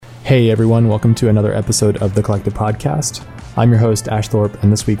Hey everyone, welcome to another episode of the Collective Podcast. I'm your host, Ash Thorpe,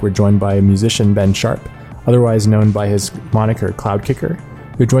 and this week we're joined by musician Ben Sharp, otherwise known by his moniker Cloudkicker,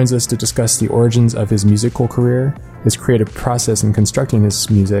 who joins us to discuss the origins of his musical career, his creative process in constructing his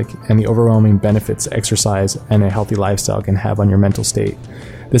music, and the overwhelming benefits exercise and a healthy lifestyle can have on your mental state.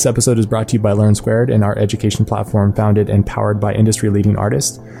 This episode is brought to you by Learn Squared, an art education platform founded and powered by industry-leading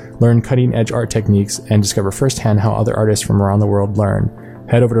artists. Learn cutting-edge art techniques and discover firsthand how other artists from around the world learn.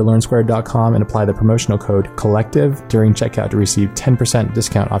 Head over to learnsquared.com and apply the promotional code COLLECTIVE during checkout to receive 10%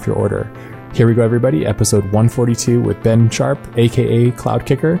 discount off your order. Here we go, everybody. Episode 142 with Ben Sharp, aka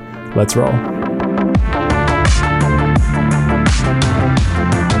Cloudkicker. Let's roll.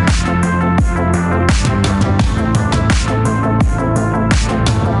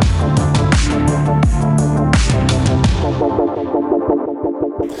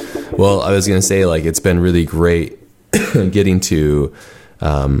 Well, I was going to say, it's been really great getting to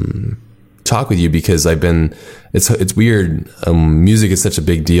talk with you because it's weird. Music is such a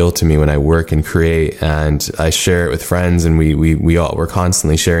big deal to me when I work and create, and I share it with friends, and we're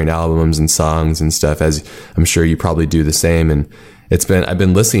constantly sharing albums and songs and stuff, as I'm sure you probably do the same. And I've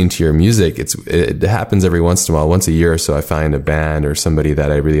been listening to your music. It happens every once in a while. Once a year or so, I find a band or somebody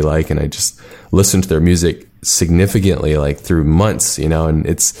that I really like, and I just listen to their music significantly, through months, and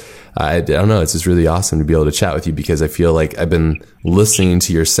I don't know, it's just really awesome to be able to chat with you because I feel like I've been listening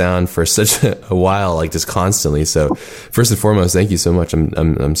to your sound for such a while, just constantly. So first and foremost, thank you so much.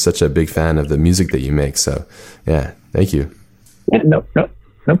 I'm such a big fan of the music that you make. So yeah, thank you. Yeah, no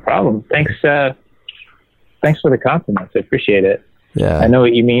problem. Thanks for the compliments. I appreciate it. Yeah. I know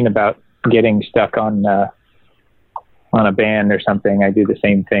what you mean about getting stuck on a band or something. I do the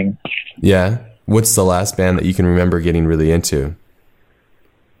same thing. Yeah. What's the last band that you can remember getting really into?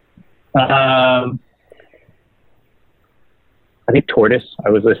 I think Tortoise. I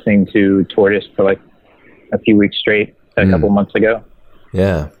was listening to Tortoise for a few weeks straight a couple months ago.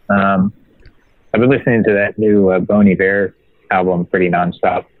 Yeah. I've been listening to that new Bon Iver album pretty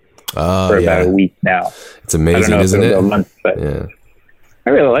nonstop for about a week now. It's amazing, I don't know isn't if it? Go a month, but yeah. I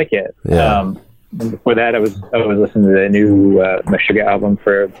really like it. Yeah. And before that, I was listening to the new Meshuggah album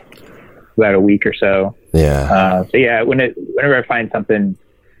for about a week or so. Yeah. So yeah, whenever I find something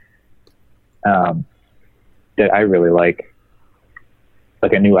that I really like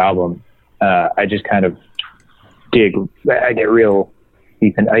a new album, I just kind of dig. I get real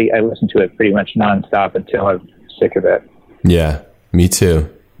deep, and I listen to it pretty much nonstop until I'm sick of it. Yeah, me too.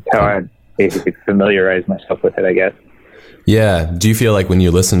 That's how I basically familiarize myself with it, I guess. Yeah. Do you feel like when you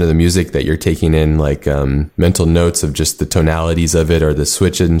listen to the music that you're taking in mental notes of just the tonalities of it or the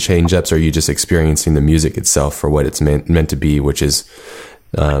switch and change ups, or are you just experiencing the music itself for what it's meant to be, which is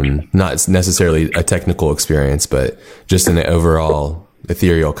not necessarily a technical experience, but just an overall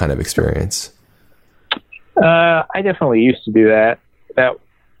ethereal kind of experience? I definitely used to do that. That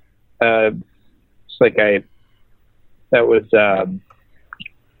was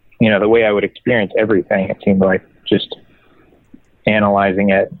the way I would experience everything. It seemed like just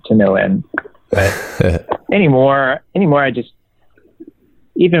analyzing it to no end. But anymore, I just,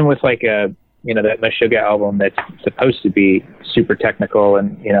 even with that Meshuggah album that's supposed to be super technical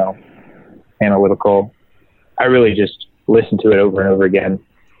and, analytical, I really just listen to it over and over again.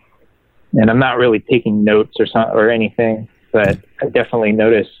 And I'm not really taking notes or anything, but I definitely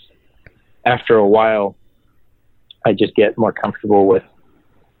notice after a while, I just get more comfortable with,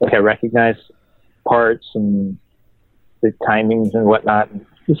 I recognize parts and the timings and whatnot.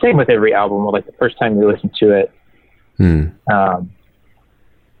 The same with every album. The first time you listen to it, you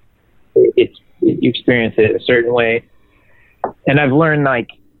experience it a certain way. And I've learned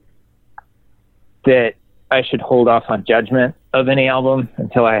that I should hold off on judgment of any album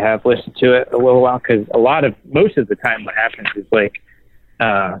until I have listened to it a little while. Cause most of the time what happens is the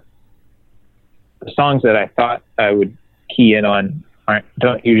songs that I thought I would key in on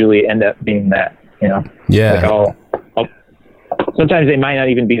don't usually end up being that, Yeah. Sometimes they might not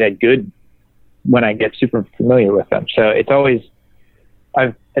even be that good when I get super familiar with them. So it's always,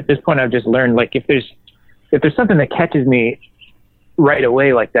 at this point, I've just learned, if there's something that catches me right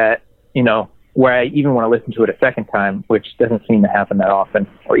away like that, where I even want to listen to it a second time, which doesn't seem to happen that often,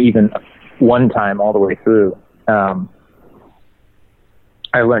 or even one time all the way through, I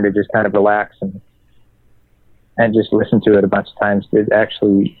learned to just kind of relax and just listen to it a bunch of times to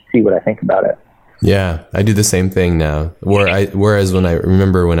actually see what I think about it. Yeah, I do the same thing now. Whereas when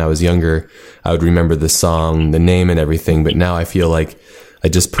I was younger, I would remember the song, the name and everything, but now I feel like I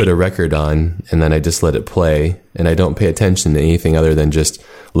just put a record on and then I just let it play and I don't pay attention to anything other than just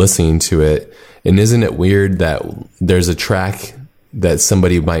listening to it. And isn't it weird that there's a track that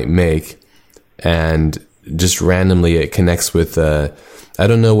somebody might make, and just randomly it connects with, I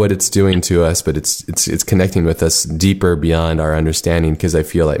don't know what it's doing to us, but it's connecting with us deeper beyond our understanding, because I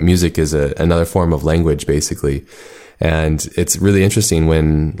feel like music is another form of language, basically. And it's really interesting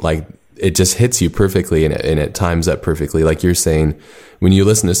when like it just hits you perfectly, and it times up perfectly. Like you're saying, when you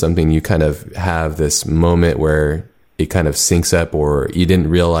listen to something, you kind of have this moment where it kind of syncs up, or you didn't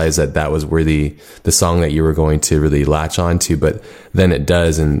realize that was worthy, the song that you were going to really latch on to, but then it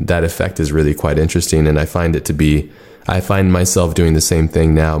does. And that effect is really quite interesting. And I find myself doing the same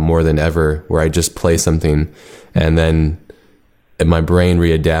thing now more than ever, where I just play something and then my brain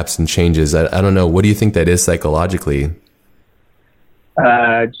readapts and changes. I don't know. What do you think that is psychologically?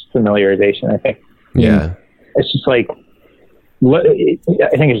 Just familiarization, I think. Yeah. It's just like,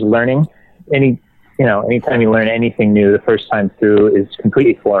 I think it's learning. Anytime you learn anything new, the first time through is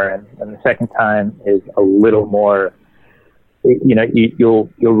completely foreign, and the second time is a little more, you'll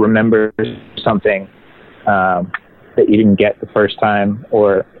remember something that you didn't get the first time,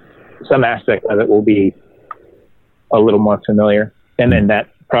 or some aspect of it will be a little more familiar. And then that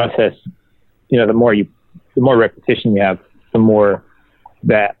process, the more repetition you have, the more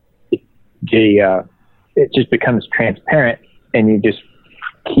that it just becomes transparent, and you just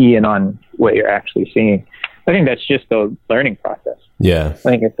key in on what you're actually seeing. I think that's just the learning process. Yeah. I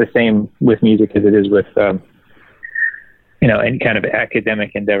think it's the same with music as it is with, any kind of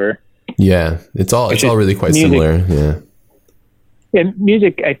academic endeavor. Yeah. It's all really quite music, similar. Yeah. Yeah.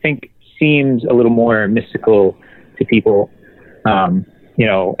 Music, I think, seems a little more mystical to people.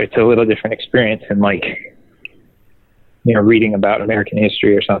 It's a little different experience than reading about American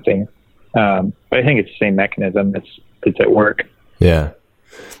history or something. But I think it's the same mechanism. It's at work. Yeah.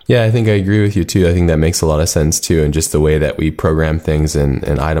 Yeah, I think I agree with you too. I think that makes a lot of sense too. And just the way that we program things and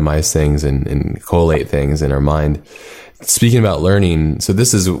itemize things and collate things in our mind. Speaking about learning, so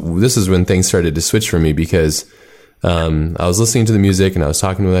this is when things started to switch for me, because I was listening to the music and I was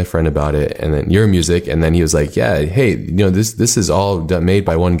talking with my friend about it, and then your music, and then he was like, yeah, hey, this is all made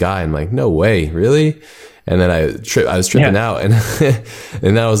by one guy. I'm like, no way, really? And then I was tripping out, and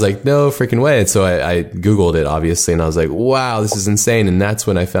and then I was like, no freaking way. And so I Googled it, obviously, and I was like, wow, this is insane. And that's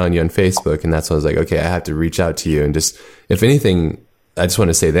when I found you on Facebook, and that's when I was like, okay, I have to reach out to you. And just, if anything, I just want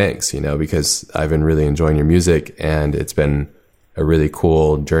to say thanks, because I've been really enjoying your music, and it's been a really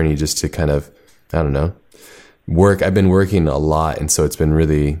cool journey just to kind of, I don't know, work. I've been working a lot, and so it's been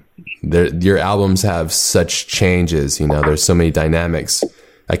really, your albums have such changes, there's so many dynamics.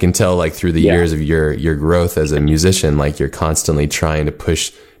 I can tell, like, through the years of your growth as a musician, like, you're constantly trying to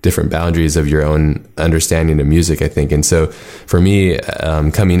push different boundaries of your own understanding of music, I think. And so for me,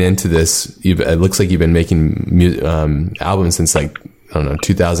 coming into this, it looks like you've been making albums since, like, I don't know,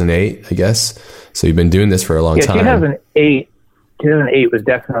 2008, I guess. So you've been doing this for a long time. 2008 was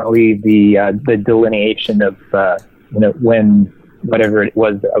definitely the delineation of, when whatever it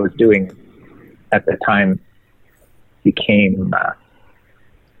was that I was doing at the time became,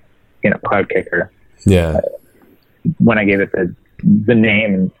 Cloudkicker. Yeah. When I gave it the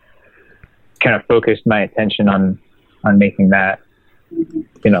name, and kind of focused my attention on making that,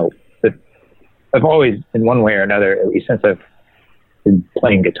 I've always, in one way or another, at least since I've been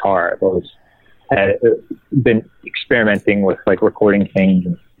playing guitar, I've always been experimenting with, like, recording things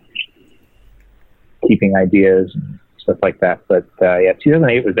and keeping ideas and stuff like that. But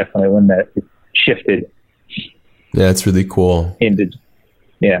 2008 was definitely when that shifted. Yeah, it's really cool.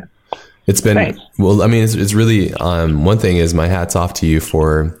 Yeah. It's been, Thanks. Well, I mean, it's really, one thing is, my hat's off to you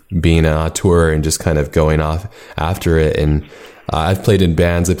for being on tour and just kind of going off after it. And I've played in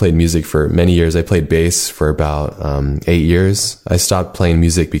bands. I played music for many years. I played bass for about 8 years. I stopped playing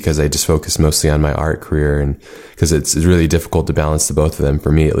music because I just focused mostly on my art career, and because it's really difficult to balance the both of them,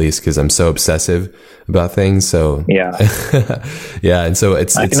 for me at least, because I'm so obsessive about things. So yeah. Yeah. And so I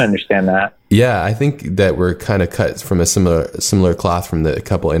can understand that. Yeah, I think that we're kind of cut from a similar cloth from the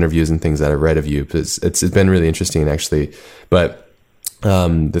couple interviews and things that I've read of you. It's been really interesting, actually. But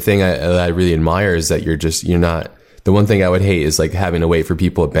the thing that I really admire is that you're not. The one thing I would hate is, like, having to wait for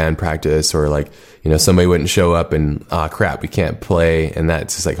people at band practice, or, like, somebody wouldn't show up and, crap, we can't play, and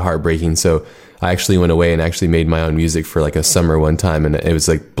that's just, like, heartbreaking. So I actually went away and actually made my own music for, like, a summer one time, and it was,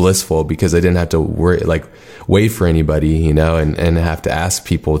 like, blissful, because I didn't have to worry, like, wait for anybody, and have to ask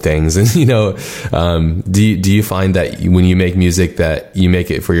people things. And, do you find that when you make music that you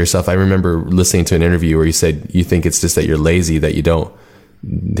make it for yourself? I remember listening to an interview where you said you think it's just that you're lazy, that you don't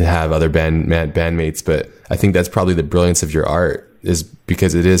have other bandmates, but I think that's probably the brilliance of your art, is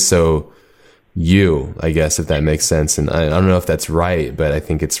because it is so you, I guess, if that makes sense. And I don't know if that's right, but I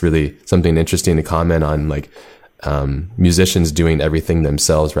think it's really something interesting to comment on. Like, musicians doing everything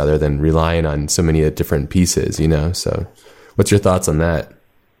themselves rather than relying on so many different pieces, you know? So what's your thoughts on that?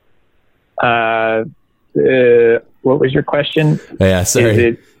 What was your question? Yeah,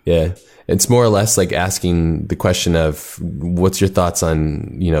 sorry. Yeah. It's more or less like asking the question of what's your thoughts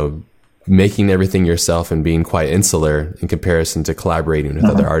on, you know, making everything yourself and being quite insular in comparison to collaborating with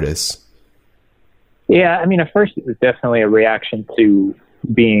other artists. Yeah. I mean, at first it was definitely a reaction to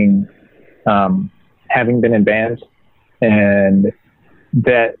being, having been in bands, and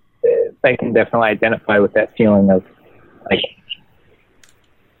that I can definitely identify with that feeling of like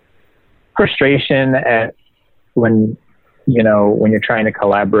frustration at when you're trying to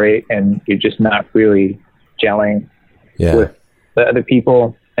collaborate and you're just not really gelling with the other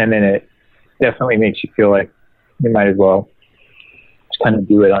people. And then it definitely makes you feel like you might as well just kind of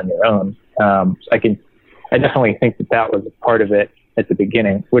do it on your own. So I definitely think that was a part of it at the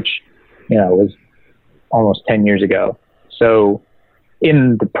beginning, which, you know, was almost 10 years ago. So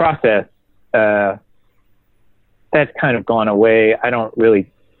in the process, that's kind of gone away. I don't really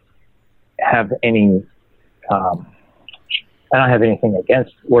have any, I don't have anything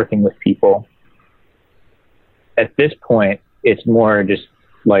against working with people. At this point, it's more just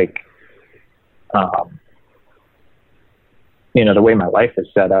like, you know, the way my life is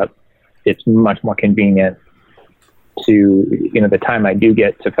set up, it's much more convenient to, you know, the time I do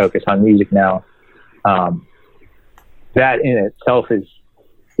get to focus on music now. That in itself is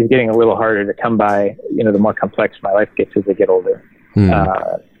getting a little harder to come by, you know, the more complex my life gets as I get older.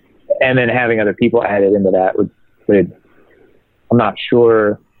 And then having other people added into that would I'm not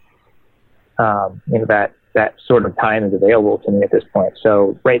sure, you know, that sort of time is available to me at this point.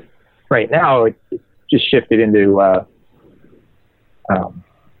 So right now it just shifted into,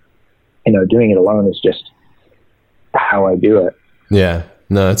 you know, doing it alone is just how I do it. Yeah.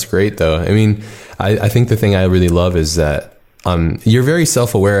 No, that's great though. I mean, I think the thing I really love is that, you're very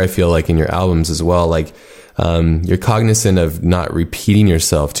self-aware, I feel like, in your albums as well. Like, you're cognizant of not repeating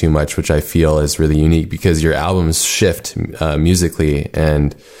yourself too much, which I feel is really unique because your albums shift, musically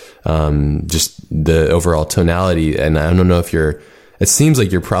and, just the overall tonality. And I don't know if it seems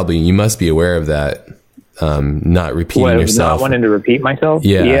like you must be aware of that. Not repeating yourself. Not wanting to repeat myself?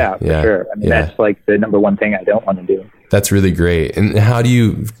 Yeah, for sure. I mean, that's like the number one thing I don't want to do. That's really great. And how do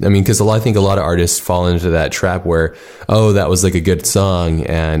you, I mean, because I think a lot of artists fall into that trap where, oh, that was like a good song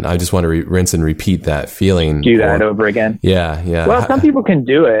and I just want to rinse and repeat that feeling. Do that over again. Yeah. Well, some people can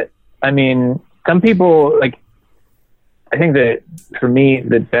do it. I mean, some people, like, I think that for me,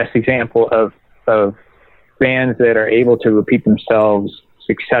 the best example of bands that are able to repeat themselves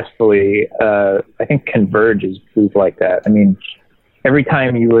successfully, I think Converge is proof like that. I mean, every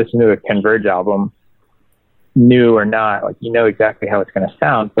time you listen to a Converge album, new or not, like, you know exactly how it's going to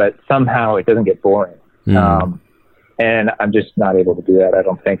sound, but somehow it doesn't get boring. And I'm just not able to do that, I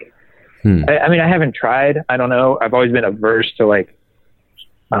don't think. I mean, I haven't tried. I don't know. I've always been averse to like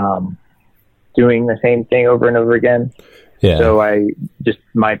doing the same thing over and over again. Yeah. So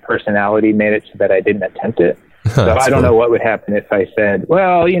my personality made it so that I didn't attempt it. So I don't know what would happen if I said,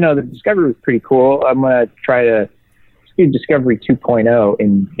 well, you know, the Discovery was pretty cool. I'm going to try to do Discovery 2.0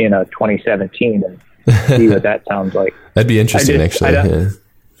 in 2017 and see what that sounds like. That'd be interesting, actually.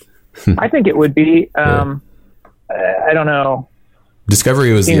 I think it would be. I don't know.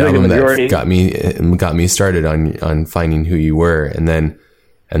 Discovery was the album that got me started on finding who you were, and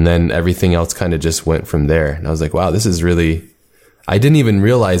then everything else kind of just went from there. And I was like, wow, this is really. I didn't even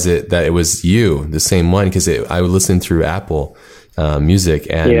realize that it was you, the same one, because I would listen through Apple Music,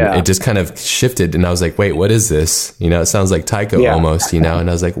 and it just kind of shifted, and I was like, wait, what is this? You know, it sounds like Tycho almost, you know, and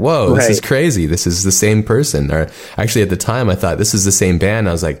I was like, whoa, this is crazy. This is the same person. Or actually at the time I thought this is the same band.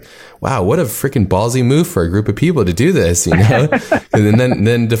 I was like, wow, what a freaking ballsy move for a group of people to do this, you know? And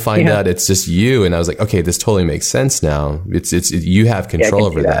then to find out it's just you, and I was like, okay, this totally makes sense now. It's you have control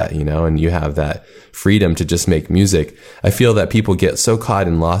over that, you know, and you have that freedom to just make music. I feel that people get so caught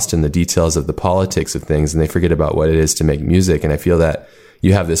and lost in the details of the politics of things, and they forget about what it is to make music. And I feel that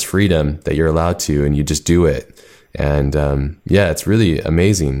you have this freedom that you're allowed to, and you just do it. And it's really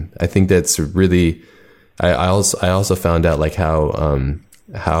amazing. I think that's really. I also found out like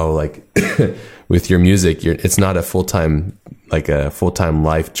how like with your music, it's not a full-time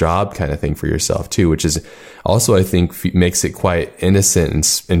life job kind of thing for yourself too, which is also, I think, makes it quite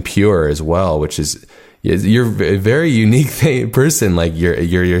innocent and pure as well, which is, you're a very unique person. Like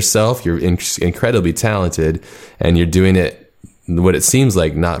you're yourself, you're incredibly talented, and you're doing it, what it seems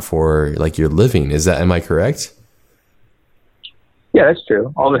like, not for like your living. Am I correct? Yeah, that's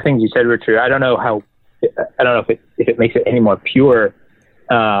true. All the things you said were true. I don't know if it makes it any more pure.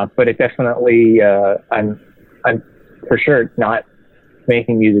 But it definitely, I'm I'm for sure not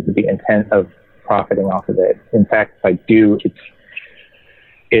making music with the intent of profiting off of it. In fact, if I do,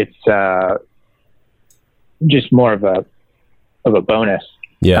 it's just more of a bonus.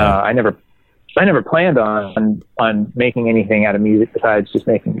 Yeah. I never planned on making anything out of music besides just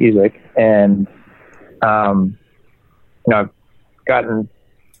making music. And, I've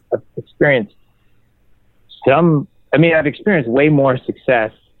experienced I've experienced way more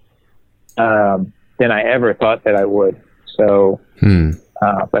success, than I ever thought that I would. So,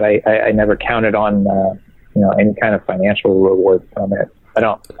 but I never counted on, any kind of financial reward from it. I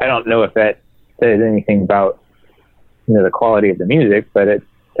don't know if that says anything about, the quality of the music, but it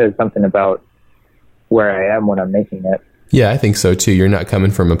says something about where I am when I'm making it. Yeah, I think so too. You're not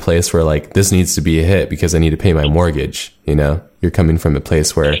coming from a place where like, this needs to be a hit because I need to pay my mortgage. You're coming from a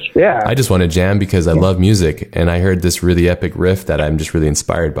place where I just want to jam because I love music. And I heard this really epic riff that I'm just really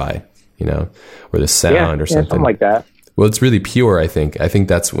inspired by, or the sound or something like that. Well, it's really pure. I think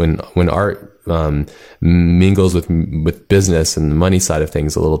that's when art, mingles with business and the money side of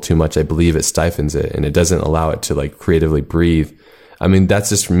things a little too much. I believe it stifles it and it doesn't allow it to like creatively breathe. I mean, that's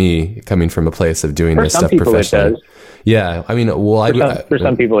just for me coming from a place of doing this stuff professionally. Yeah. I mean, for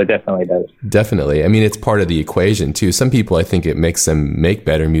some people it definitely does. Definitely. I mean, it's part of the equation too. Some people, I think it makes them make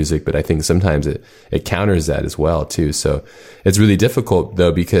better music, but I think sometimes it counters that as well too. So it's really difficult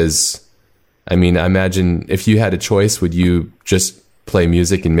though, because I mean, I imagine if you had a choice, would you just play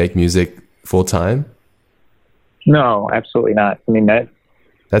music and make music full time? No, absolutely not. I mean,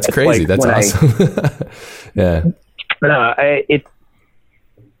 that's crazy. Like that's awesome. Yeah. No,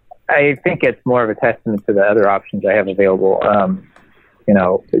 I think it's more of a testament to the other options I have available.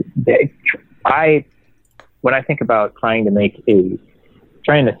 When I think about trying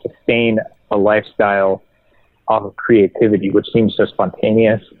to sustain a lifestyle off of creativity, which seems so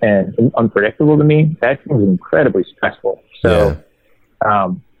spontaneous and unpredictable to me, that seems incredibly stressful. So,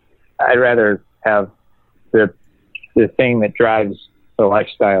 I'd rather have the thing that drives the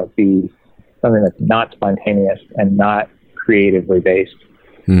lifestyle be something that's not spontaneous and not creatively based.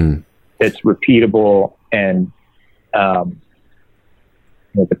 It's repeatable and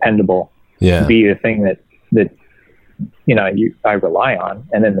dependable. Yeah. To be the thing that I rely on,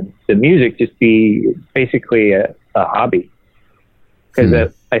 and then the music just be basically a hobby.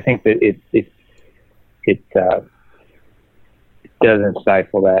 Because I think that it doesn't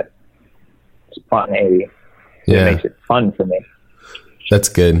stifle that spontaneity. Yeah. It makes it fun for me. That's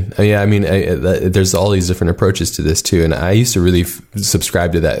good. Yeah, I mean, there's all these different approaches to this too, and I used to really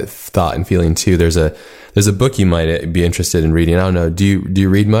subscribe to that thought and feeling too. There's a book you might be interested in reading. I don't know. Do you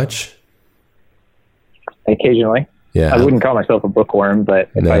read much? Occasionally. Yeah. I wouldn't call myself a bookworm, but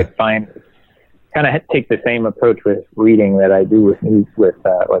if I take the same approach with reading that I do with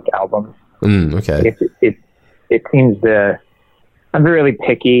like albums. Okay. It seems I'm really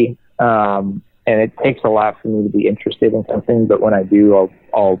picky. And it takes a lot for me to be interested in something, but when I do,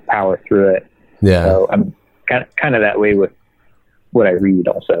 I'll power through it. Yeah. So I'm kind of that way with what I read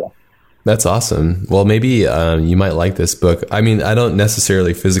also. That's awesome. Well, maybe you might like this book. I mean, I don't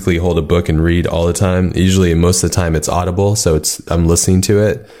necessarily physically hold a book and read all the time. Usually, most of the time, it's audible, so I'm listening to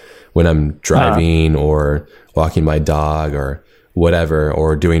it when I'm driving or walking my dog or whatever,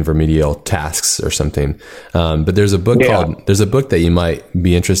 or doing remedial tasks or something. But there's a book that you might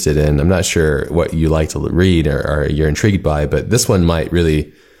be interested in. I'm not sure what you like to read or you're intrigued by, but this one might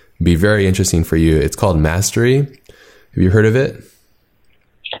really be very interesting for you. It's called Mastery. Have you heard of it?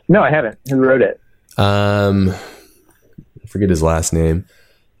 No, I haven't. Who wrote it? I forget his last name.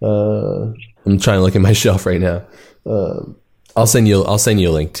 I'm trying to look at my shelf right now. I'll send you a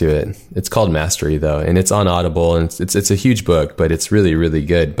link to it. It's called Mastery though, and it's on Audible, and it's a huge book, but it's really, really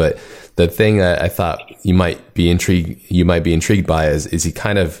good. But the thing that I thought you might be intrigued by is he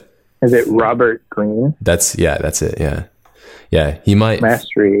kind of... Is it Robert Greene? That's it. Yeah. He might...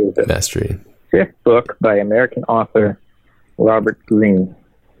 Mastery is it? Mastery. Fifth book by American author Robert Greene.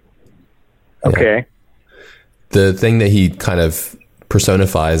 Okay. Yeah. The thing that he kind of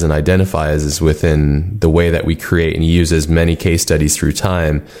personifies and identifies is within the way that we create, and he uses many case studies through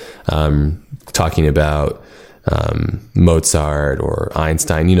time, talking about Mozart or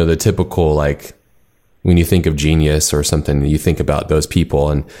Einstein, the typical, like when you think of genius or something, you think about those people,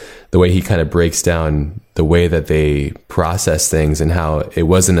 and the way he kind of breaks down the way that they process things and how it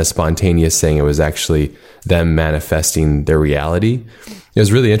wasn't a spontaneous thing. It was actually them manifesting their reality. It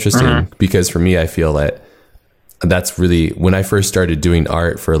was really interesting because for me, I feel that that's really, when I first started doing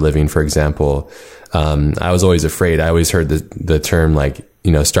art for a living, for example, I was always afraid. I always heard the term like,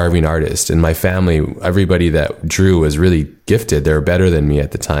 starving artist. And my family, everybody that drew was really gifted. They were better than me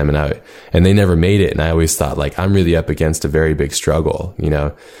at the time. And they never made it. And I always thought, like, I'm really up against a very big struggle,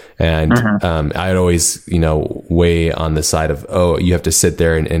 and, I'd always, weigh on the side of, oh, you have to sit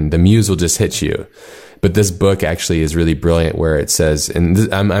there and the muse will just hit you. But this book actually is really brilliant, where it says,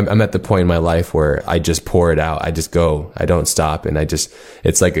 and I'm at the point in my life where I just pour it out. I just go, I don't stop. And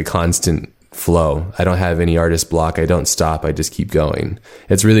it's like a constant flow. I don't have any artist block. I don't stop. I just keep going.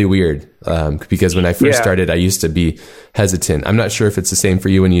 It's really weird. Because when I first started, I used to be hesitant. I'm not sure if it's the same for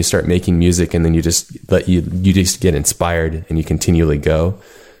you when you start making music and then you just you just get inspired and you continually go.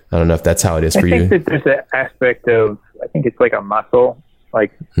 I don't know if that's how it is for you. I think that there's an aspect of, I think it's like a muscle.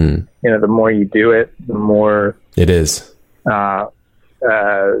 Like, the more you do it, the more it is, the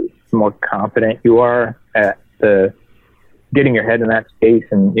more confident you are at getting your head in that space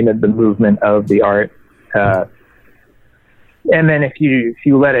and, the movement of the art. And then if you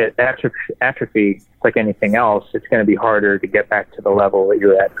let it atrophy, like anything else, it's going to be harder to get back to the level that you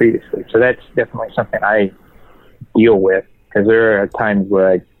were at previously. So that's definitely something I deal with, because there are times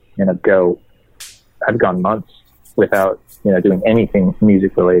where I've gone months without, doing anything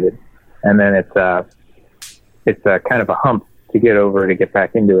music related. And then it's a kind of a hump to get over, to get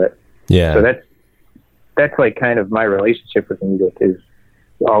back into it. Yeah. So that's like kind of my relationship with music, is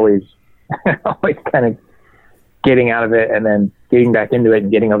always kind of getting out of it and then getting back into it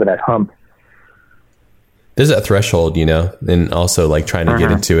and getting over that hump. There's a threshold, and also like trying to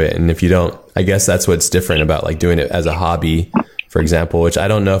get into it. And if you don't, I guess that's what's different about like doing it as a hobby, for example, which I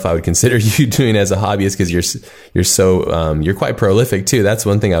don't know if I would consider you doing as a hobbyist, because you're so, you're quite prolific too. That's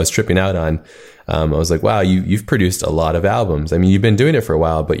one thing I was tripping out on. I was like, wow, you've produced a lot of albums. I mean, you've been doing it for a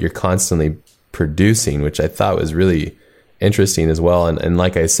while, but you're constantly producing, which I thought was really interesting as well. And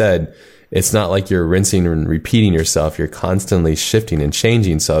like I said, it's not like you're rinsing and repeating yourself. You're constantly shifting and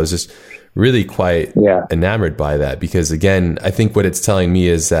changing. So I was just really quite enamored by that, because again, I think what it's telling me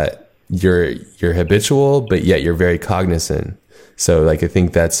is that you're habitual, but yet you're very cognizant. So like, I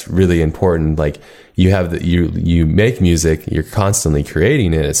think that's really important. Like you make music, you're constantly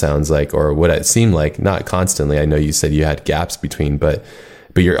creating it sounds like, or what it seemed like, not constantly. I know you said you had gaps between, but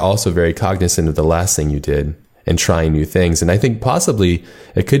you're also very cognizant of the last thing you did and trying new things. And I think possibly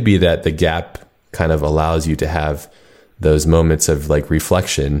it could be that the gap kind of allows you to have those moments of like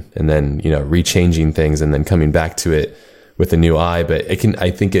reflection and then, rechanging things and then coming back to it with a new eye. But I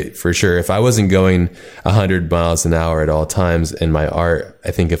think it for sure, if I wasn't going 100 miles an hour at all times in my art,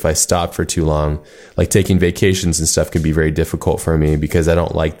 I think if I stopped for too long, like taking vacations and stuff could be very difficult for me, because I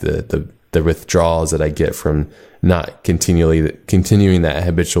don't like the withdrawals that I get from not continuing that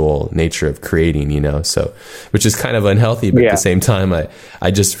habitual nature of creating, so, which is kind of unhealthy, but at the same time,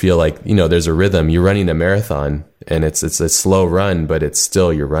 I just feel like, there's a rhythm. You're running a marathon and it's a slow run, but it's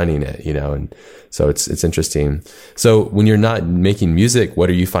still, you're running it, and so it's interesting. So when you're not making music,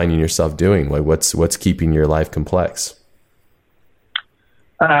 what are you finding yourself doing? Like what's keeping your life complex?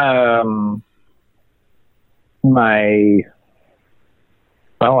 I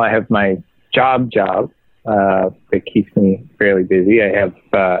have my job that keeps me fairly busy. I have,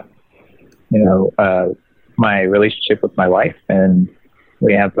 my relationship with my wife, and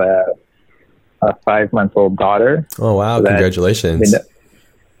we have a 5-month-old daughter. Oh, wow. So Congratulations.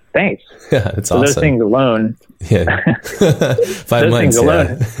 Thanks. Yeah, that's awesome. Those things alone. Yeah. 5 months.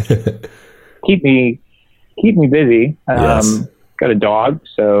 Keep me busy. Yes. Got a dog.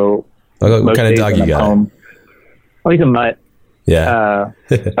 So what kind of dog you got? Home. Oh, he's a mutt. Yeah.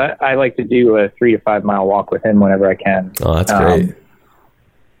 I like to do a 3 to 5 mile walk with him whenever I can. Oh, that's great.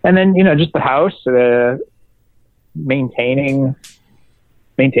 And then, just the house, maintaining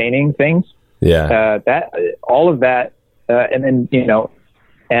things. Yeah. All of that. And then,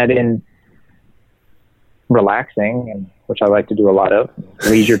 add in relaxing, which I like to do a lot of,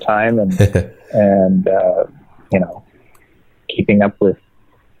 leisure time and keeping up with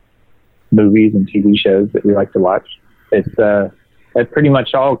movies and TV shows that we like to watch. It's that pretty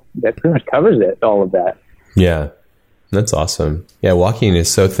much covers it, all of that. Yeah, that's awesome. Yeah, walking is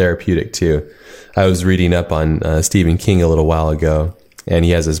so therapeutic too. I was reading up on Stephen King a little while ago, and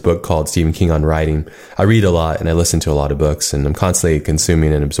he has this book called Stephen King on Writing. I read a lot and I listen to a lot of books, and I'm constantly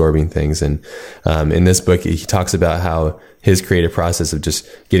consuming and absorbing things. And in this book, he talks about how his creative process of just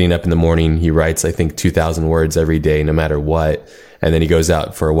getting up in the morning, he writes, I think, 2,000 words every day, no matter what. And then he goes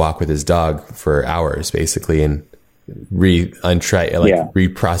out for a walk with his dog for hours, basically, and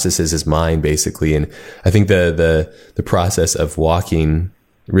reprocesses his mind, basically. And I think the process of walking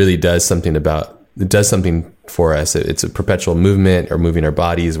really does something for us. It's a perpetual movement, or moving our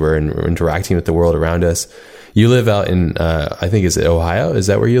bodies. We're interacting with the world around us. You live out in, I think, is it Ohio? Is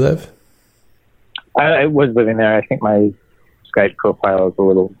that where you live? I was living there. I think my Skype profile is a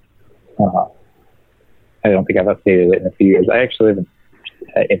little, I don't think I've updated it in a few years. I actually live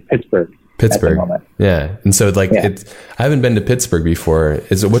in Pittsburgh. Pittsburgh. Yeah. And so I haven't been to Pittsburgh before.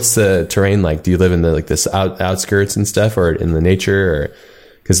 What's the terrain like? Do you live in the outskirts and stuff, or in the nature, or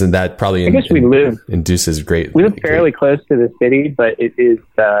because that probably induces great. We live fairly close to the city, but it is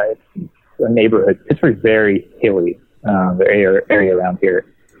it's a neighborhood. Pittsburgh's very hilly. The area around here,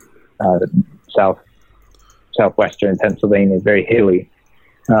 southwestern Pennsylvania is very hilly.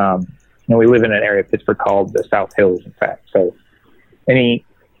 And we live in an area of Pittsburgh called the South Hills, in fact. So any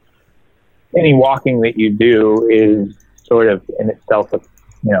walking that you do is sort of in itself a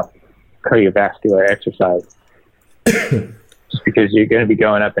cardiovascular exercise, just because you're going to be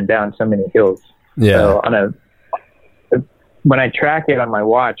going up and down so many hills. Yeah. So when I track it on my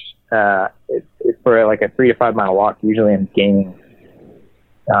watch, it's for like a 3 to 5 mile walk. Usually I'm gaining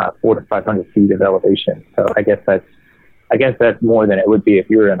 400 to 500 feet of elevation. So I guess that's more than it would be if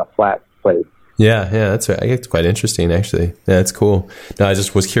you were in a flat place. Yeah, that's right. I guess it's quite interesting, actually. Yeah, that's cool. No, I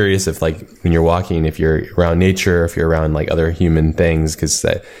just was curious if, like, when you're walking, if you're around nature, if you're around like other human things, because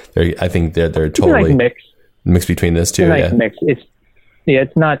I think they're totally mixed between those two. It's a nice mix.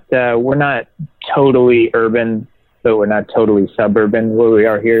 It's not. We're not totally urban, but we're not totally suburban where we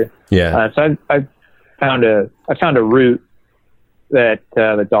are here. Yeah. So I've found a route that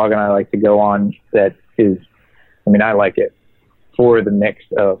the dog and I like to go on. That is, I like it for the mix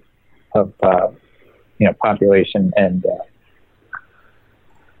of population and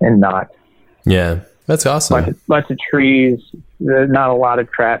not. Yeah, that's awesome. Lots of trees, not a lot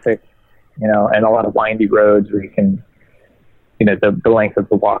of traffic, and a lot of windy roads where you can, the length of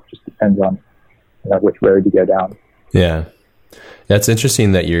the walk just depends on which road you go down. Yeah. That's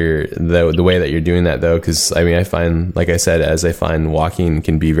interesting that you're the way that you're doing that, though, because I find, like I said, I find walking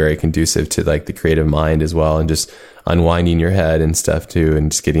can be very conducive to like the creative mind as well, and just unwinding your head and stuff too,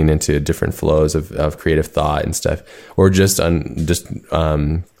 and just getting into different flows of creative thought and stuff, or just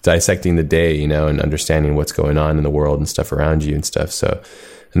dissecting the day, and understanding what's going on in the world and stuff around you and stuff. So,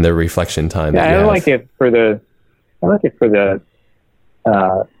 and the reflection time. Yeah, I like it for the.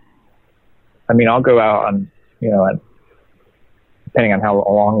 I'll go out on depending on how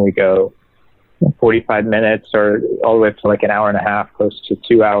long we go, 45 minutes or all the way up to like an hour and a half, close to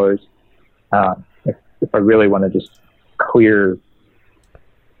 2 hours. If I really want to just clear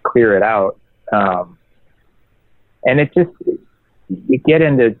it out. And it just, you get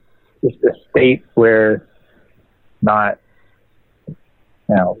into just a state where you're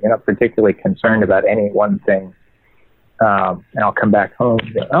not particularly concerned about any one thing. And I'll come back home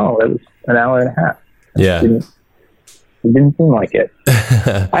and go, oh, it was an hour and a half. Yeah. It didn't seem like it.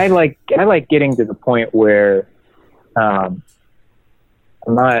 I like getting to the point where I'm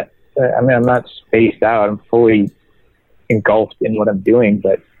not spaced out. I'm fully engulfed in what I'm doing,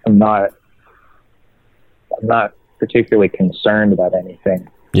 but I'm not particularly concerned about anything.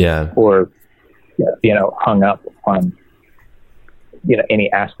 Yeah. Or hung up on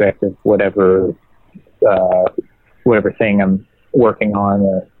any aspect of whatever thing I'm working on,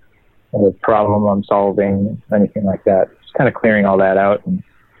 or the problem I'm solving, anything like that. Just kind of clearing all that out and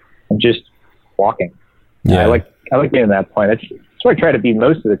just walking. Yeah. I like getting to that point. That's where I try to be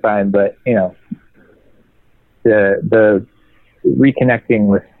most of the time, but the reconnecting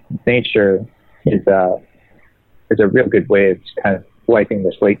with nature is a real good way of just kind of wiping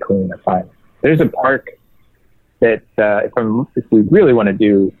the slate clean, I find. There's a park that if we really want to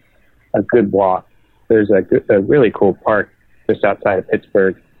do a good walk, there's a really cool park just outside of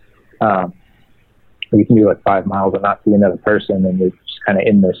Pittsburgh. You can do like 5 miles and not see another person, and you're just kind of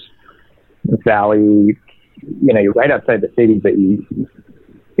in this valley. You're right outside the city, but you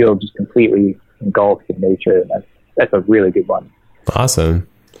feel just completely engulfed in nature. And that's a really good one. Awesome.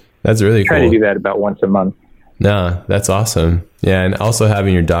 That's really cool. Try to do that about once a month. No, that's awesome. Yeah, and also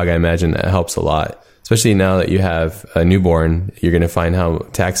having your dog, I imagine that helps a lot. Especially now that you have a newborn, you're going to find how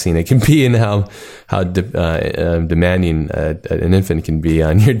taxing it can be, and how demanding an infant can be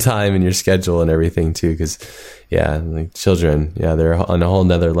on your time and your schedule and everything too. Because like children, they're on a whole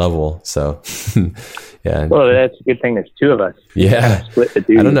nother level. So yeah. Well, that's a good thing. There's 2 of us. Yeah. Split the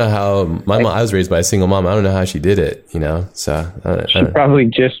duty. I don't know how mom. I was raised by a single mom. I don't know how she did it. So she probably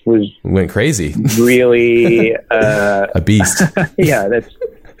just went crazy. Really a beast. Yeah, that's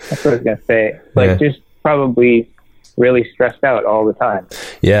what I was going to say. Just probably really stressed out all the time.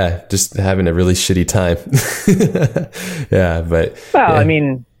 Yeah, just having a really shitty time. Yeah, but...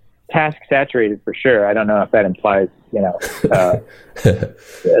 Well, task saturated for sure. I don't know if that implies, a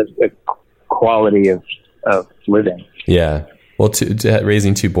quality of of living. Yeah. Well,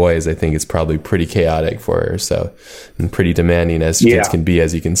 raising two boys, I think it's probably pretty chaotic for her. So, and pretty demanding as kids can be,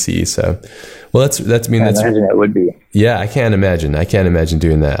 as you can see. So, well, I imagine it would be. Yeah, I can't imagine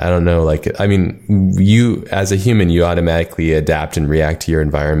doing that. I don't know. Like, I mean, you as a human, you automatically adapt and react to your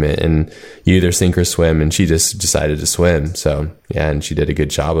environment, and you either sink or swim. And she just decided to swim. So, yeah, and she did a good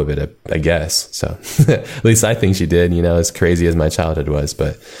job of it, I guess. So, at least I think she did. You know, as crazy as my childhood was,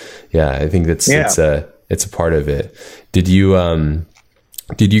 but yeah, I think it's a part of it. Did you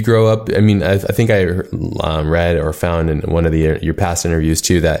grow up? I mean, I think I read or found in one of your past interviews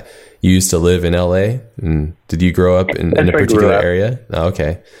too that you used to live in LA. And did you grow up in a particular area? Oh,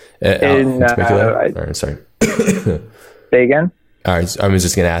 okay. Sorry. Say again. All right. I was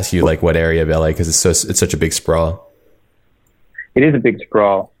just going to ask you like what area of LA, because it's such a big sprawl. It is a big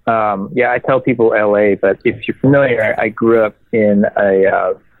sprawl. I tell people LA, but if you're familiar, I grew up in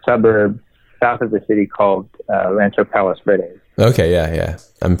a suburb south of the city called Rancho Palos Verdes. Okay, yeah.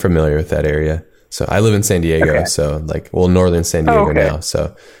 I'm familiar with that area. So I live in San Diego, so northern San Diego now.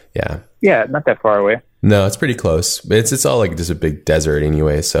 So yeah. Yeah, not that far away. No, it's pretty close. It's all like just a big desert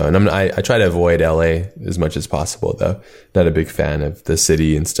anyway. So, and I try to avoid LA as much as possible, though. Not a big fan of the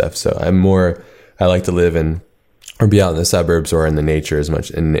city and stuff. So I like to live or be out in the suburbs or in the nature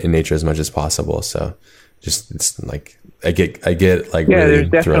in nature as much as possible. So just, it's like, I get like, yeah, really there's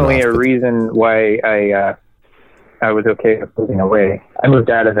definitely a reason why I was okay with moving away. I moved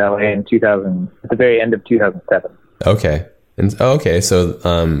out of LA at the very end of 2007. Okay. So,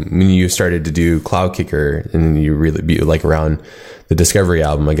 when you started to do Cloudkicker and you really be like around the Discovery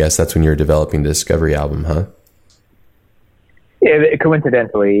album, I guess that's when you were developing the Discovery album, huh? Yeah,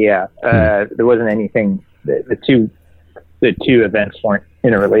 coincidentally, yeah. There wasn't anything, the two events weren't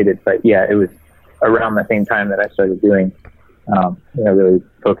interrelated, but yeah, it was around the same time that I started doing, really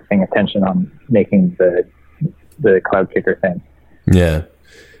focusing attention on making the Cloudkicker thing. Yeah.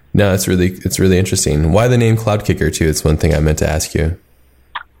 No, it's really interesting. Why the name Cloudkicker too? It's one thing I meant to ask you.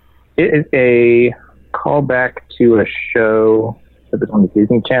 It is a callback to a show that was on the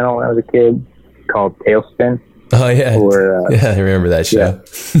Disney Channel when I was a kid called Tailspin. Oh yeah. I remember that show.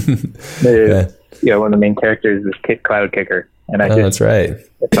 Yeah. One of the main characters was Kit Cloudkicker. And that's right.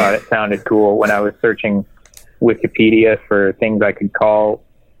 I thought it sounded cool when I was searching Wikipedia for things I could call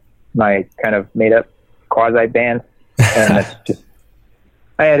my kind of made up quasi band. And that's just,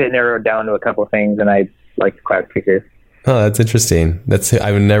 I had it narrowed down to a couple of things, and I liked Cloudkicker. Oh, that's interesting.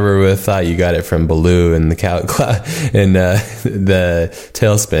 I would never have thought you got it from Baloo and the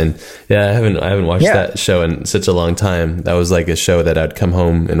Tailspin. Yeah, I haven't watched that show in such a long time. That was like a show that I'd come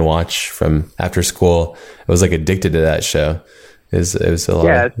home and watch from after school. I was like addicted to that show. It was a lot.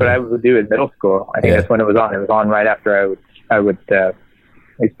 Yeah, that's what I would do in middle school. I think that's when it was on. It was on right after I used to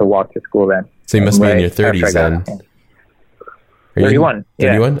walk to school then. So you must be in your 30s then. 31.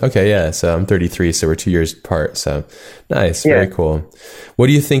 31? Yeah. Okay, yeah. So I'm 33, so we're 2 years apart. So nice. Very cool. What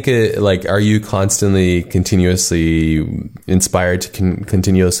do you think, are you continuously inspired to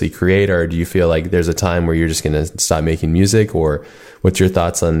continuously create, or do you feel like there's a time where you're just going to stop making music, or what's your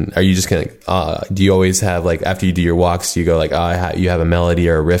thoughts on, are you just going to, do you always have, like, after you do your walks, do you go like, you have a melody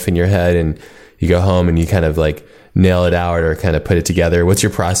or a riff in your head and you go home and you kind of like nail it out or kind of put it together? What's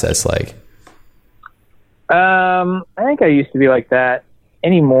your process like? I think I used to be like that.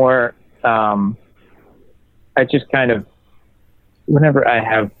 Anymore, I just kind of, whenever I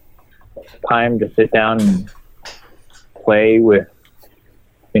have time to sit down and play with,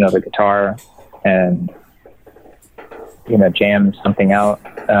 the guitar and, jam something out,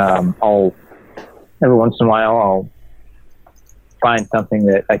 every once in a while, I'll find something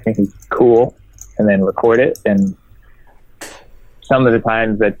that I think is cool and then record it. And some of the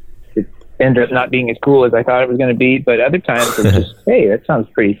times that ended up not being as cool as I thought it was going to be, but other times it's just, hey, that sounds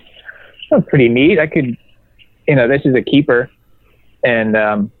pretty neat. I could, this is a keeper, and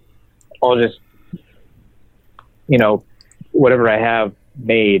I'll just, whatever I have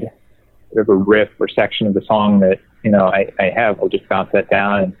made, whatever riff or section of the song that I have, I'll just bounce that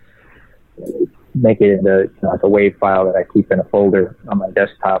down and make it into like a WAV file that I keep in a folder on my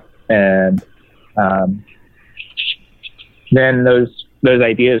desktop, and then those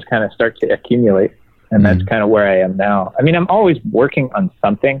ideas kind of start to accumulate, and that's kind of where I am now. I mean, I'm always working on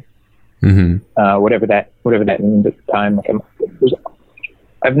something, whatever that means at the time. Like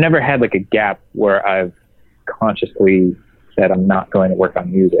I've never had like a gap where I've consciously said I'm not going to work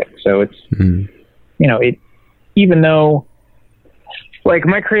on music. So it's, even though like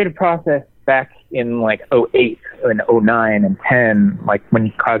my creative process back in like 08 and 09 and 10, like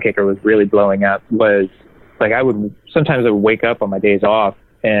when Cloudkicker was really blowing up, was like I would wake up on my days off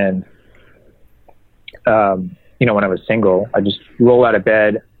and when I was single, I just roll out of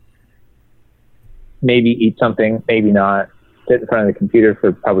bed, maybe eat something, maybe not, sit in front of the computer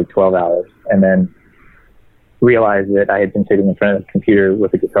for probably 12 hours, and then realize that I had been sitting in front of the computer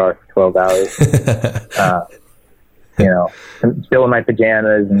with a guitar for 12 hours. Still in my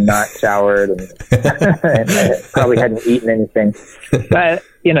pajamas and not showered, and, and I probably hadn't eaten anything. But,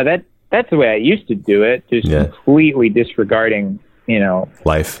 that's the way I used to do it, just completely disregarding,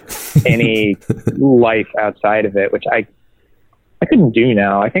 life, any life outside of it, which I couldn't do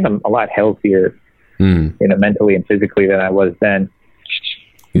now. I think I'm a lot healthier, mentally and physically than I was then.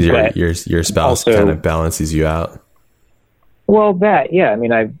 Your spouse also kind of balances you out. Well,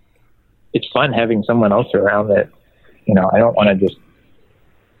 it's fun having someone else around that, I don't want to just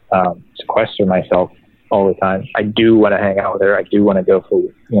sequester myself all the time. I do want to hang out with her. I do want to go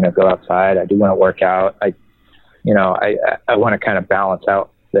outside. I do want to work out. I want to kind of balance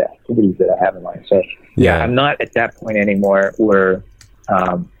out the activities that I have in life. So I'm not at that point anymore where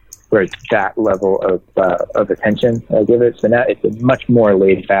it's that level of attention I give it. So now it's a much more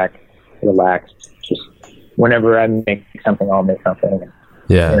laid back, relaxed, just whenever I make something, I'll make something.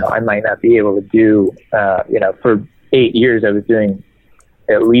 I might not be able to do, for 8 years I was doing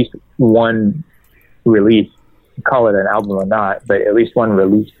at least one release, call it an album or not, but at least one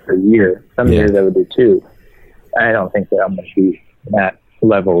release per year. Some years I would do 2. I don't think that I'm going to be that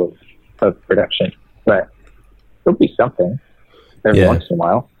level of production, but there'll be something every once in a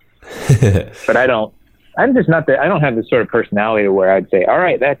while. But I don't have the sort of personality where I'd say, all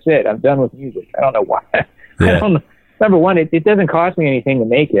right, that's it, I'm done with music. I don't know why. Number one, it doesn't cost me anything to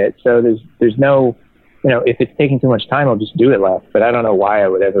make it, so there's no, if it's taking too much time, I'll just do it less. But I don't know why I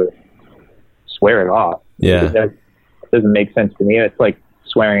would ever swear it off. It doesn't make sense to me. It's like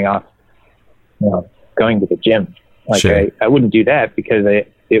swearing off, going to the gym. Like I wouldn't do that because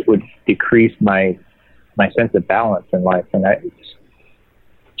it would decrease my sense of balance in life. And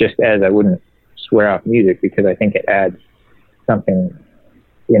just as I wouldn't swear off music because I think it adds something,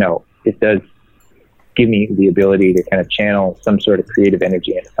 it does give me the ability to kind of channel some sort of creative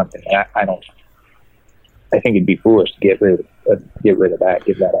energy into something. I think it'd be foolish to get rid of that,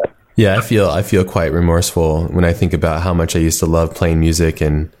 give that up. Yeah, I feel quite remorseful when I think about how much I used to love playing music,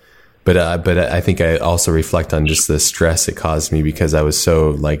 but I think I also reflect on just the stress it caused me because I was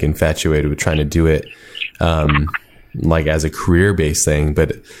so like infatuated with trying to do it, like as a career-based thing.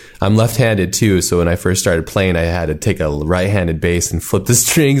 But I'm left-handed too, so when I first started playing, I had to take a right-handed bass and flip the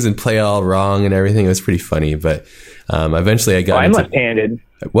strings and play all wrong and everything. It was pretty funny, but eventually I got. I'm left-handed.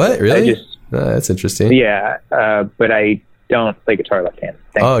 What, really? That's interesting. Yeah, but I don't play guitar left-handed.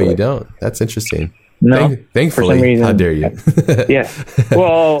 Oh, you don't? That's interesting. No, thankfully. For some reason, how dare you? Yeah.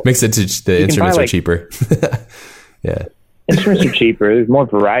 Well, makes it the instruments are cheaper. Yeah. Instruments are cheaper. There's more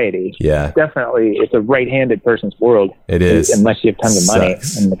variety. Yeah. Definitely, it's a right-handed person's world. It is. Unless you have tons of money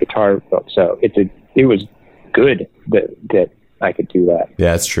in the guitar book. So it was good that I could do that.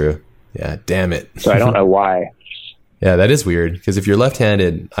 Yeah, that's true. Yeah, damn it. So I don't know why. Yeah, that is weird. Because if you're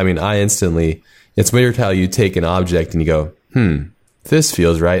left-handed, it's weird how you take an object and you go, this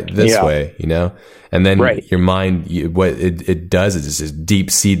feels right this way, And then your mind, what it does is it just deep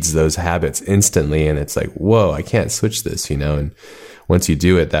seeds those habits instantly. And it's like, whoa, I can't switch this, And once you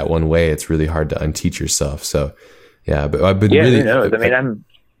do it that one way, it's really hard to unteach yourself. So, yeah, but I've been really... who knows? Go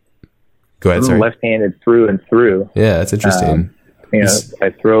ahead, sorry. I'm left-handed through and through. Yeah, that's interesting.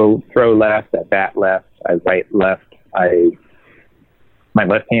 I throw left, I bat left, I write left. My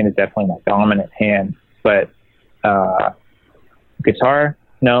left hand is definitely my dominant hand, but guitar,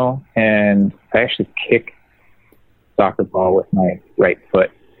 no. And I actually kick soccer ball with my right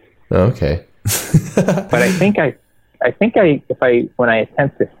foot. Okay. But I think when I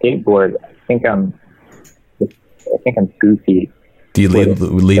attempt to skateboard, I think I'm goofy. Do you lead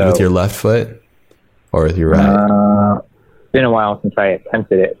with your left foot or with your right? It's been a while since I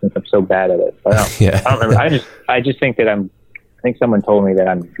attempted it, since I'm so bad at it. So I don't remember. I just think that I think someone told me that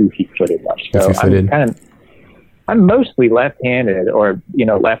I'm goofy-footed. So I'm mostly left-handed, or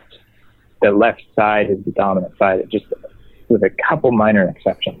the left side is the dominant side, just with a couple minor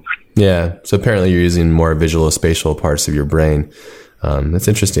exceptions. Yeah. So apparently you're using more visual spatial parts of your brain. That's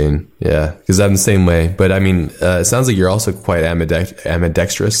interesting. Yeah. Because I'm the same way. But it sounds like you're also quite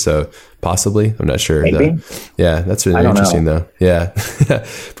ambidextrous. So possibly, I'm not sure. Maybe. Yeah. That's really interesting though. Yeah.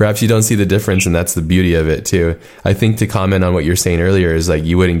 Perhaps you don't see the difference, and that's the beauty of it too. I think to comment on what you're saying earlier is like,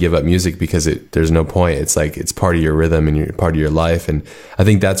 you wouldn't give up music because there's no point. It's like, it's part of your rhythm and part of your life. And I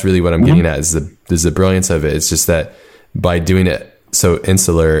think that's really what I'm getting at is the brilliance of it. It's just that by doing it so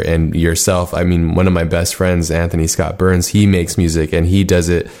insular. And yourself, I mean, one of my best friends, Anthony Scott Burns, he makes music, and he does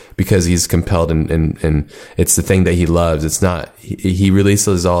it because he's compelled, and it's the thing that he loves. It's not, he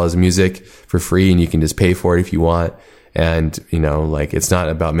releases all his music for free, and you can just pay for it if you want. And, you know, like, it's not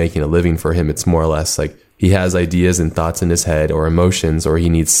about making a living for him. It's more or less like he has ideas and thoughts in his head, or emotions, or he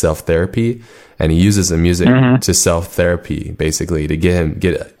needs self-therapy, and he uses the music to self-therapy, basically, to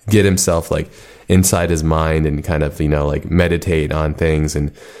get himself like inside his mind and kind of, you know, like meditate on things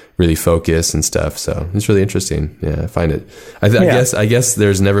and really focus and stuff. So it's really interesting. Yeah, I find it. I guess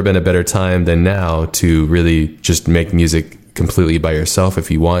there's never been a better time than now to really just make music completely by yourself if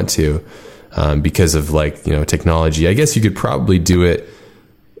you want to, because of, like, you know, technology. I guess you could probably do it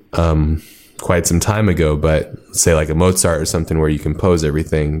quite some time ago, but say like a Mozart or something where you compose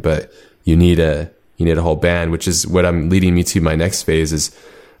everything, but you need a whole band, which is what I'm leading me to my next phase is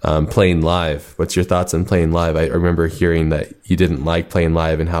playing live. What's your thoughts on playing live? I remember hearing that you didn't like playing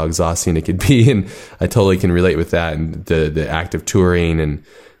live and how exhausting it could be, and I totally can relate with that, and the act of touring, and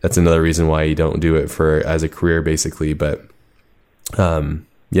that's another reason why you don't do it as a career, basically. But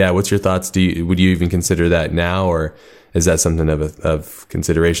yeah, what's your thoughts? Would you even consider that now, or is that something of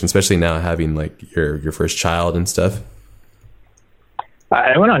consideration, especially now having like your first child and stuff?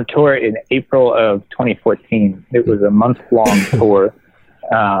 I went on tour in April of 2014. It was a month-long tour.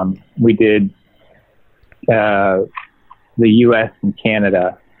 We did the U.S. and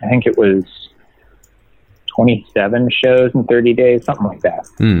Canada. I think it was 27 shows in 30 days, something like that.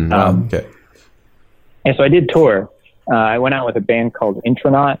 Okay. And so I did tour. I went out with a band called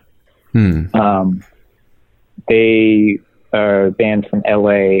Intronaut. They are a band from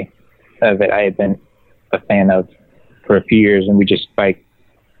L.A. That I had been a fan of for a few years, and we just by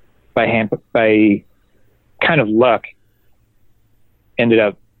kind of luck ended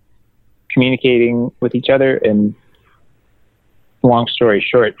up communicating with each other. And long story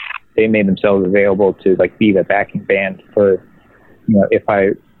short, they made themselves available to like be the backing band for, you know, if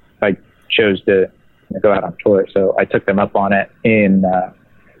I chose to go out on tour. So I took them up on it in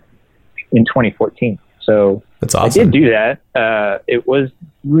 2014. So that's awesome. I did do that. It was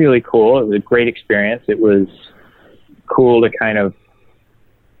really cool. It was a great experience. It was cool to kind of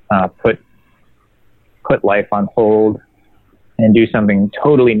put life on hold and do something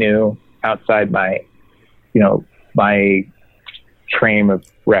totally new outside my frame of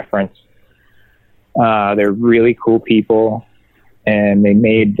reference. They're really cool people, and they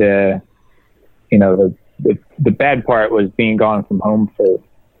made the bad part was being gone from home for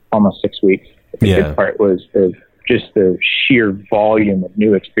almost 6 weeks. The good part was just the sheer volume of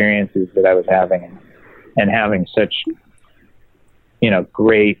new experiences that I was having, and having such,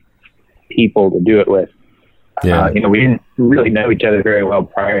 great people to do it with. We didn't really know each other very well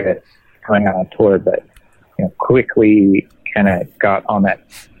prior to going out on tour, but quickly kind of got on a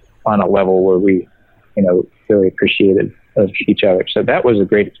level where we, really appreciated of each other. So that was a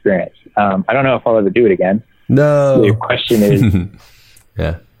great experience. I don't know if I'll ever do it again. No. Your question is,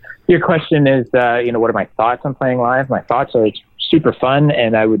 yeah. Your question is, what are my thoughts on playing live? My thoughts are it's super fun,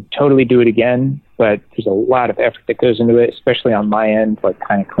 and I would totally do it again, but there's a lot of effort that goes into it, especially on my end, like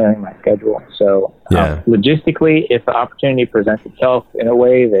kind of clearing my schedule. So logistically, if the opportunity presents itself in a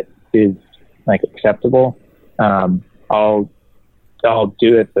way that is like acceptable, I'll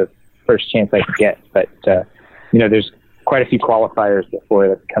do it the first chance I can get. But, there's quite a few qualifiers before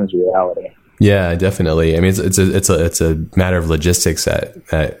that becomes reality. Yeah, definitely. I mean, it's a matter of logistics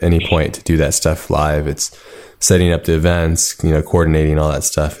at any point to do that stuff live. It's setting up the events, coordinating all that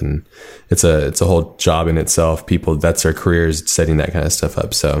stuff, and it's a whole job in itself. People, that's their careers, setting that kind of stuff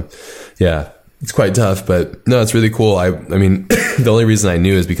up. So, yeah, it's quite tough, but no, it's really cool. I mean, the only reason I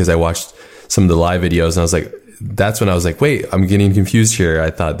knew is because I watched some of the live videos, and I was like, that's when I was like, wait, I'm getting confused here.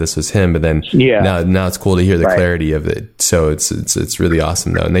 I thought this was him, but then now it's cool to hear the clarity of it. So it's really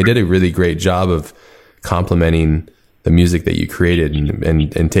awesome though. And they did a really great job of complementing the music that you created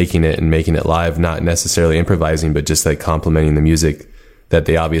and taking it and making it live, not necessarily improvising, but just like complementing the music that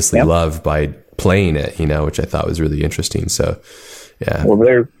they obviously love by playing it, which I thought was really interesting. So, yeah. Well,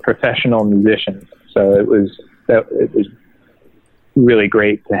 they're professional musicians. So it was really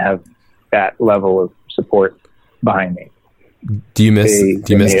great to have that level of support behind me. Do you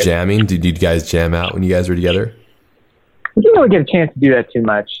miss jamming? Did you guys jam out when you guys were together? I didn't really get a chance to do that too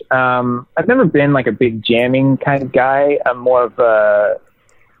much. I've never been like a big jamming kind of guy. I'm more of a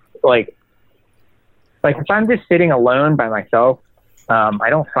like if I'm just sitting alone by myself,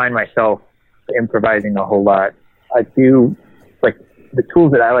 I don't find myself improvising a whole lot. I do like the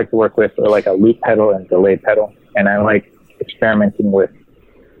tools that I like to work with are like a loop pedal and delay pedal, and I like experimenting with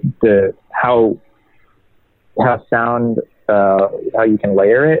how sound how you can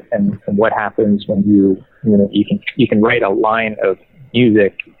layer it, and what happens when you can write a line of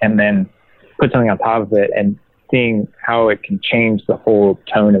music and then put something on top of it, and seeing how it can change the whole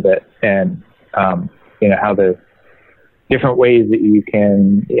tone of it, and how the different ways that you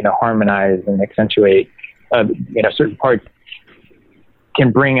can harmonize and accentuate certain parts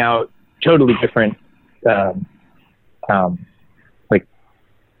can bring out totally different like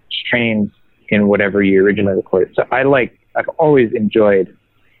strains in whatever you originally recorded. So I've always enjoyed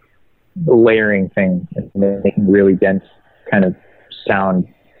layering things and making really dense kind of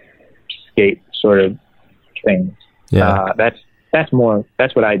soundscape sort of things. Yeah. That's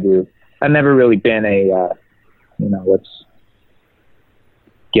what I do. I've never really been a let's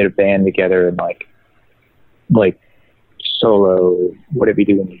get a band together and like solo, whatever you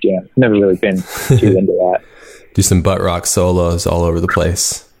do when you jam. Never really been too into that. Do some butt rock solos all over the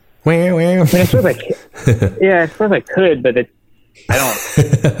place. I mean, I suppose I could, but I don't.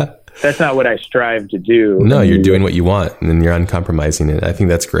 That's not what I strive to do. No, you're doing what you want, and you're uncompromising it. I think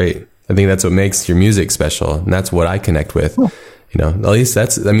that's great. I think that's what makes your music special, and that's what I connect with. At least I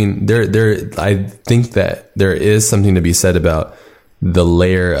think that there is something to be said about the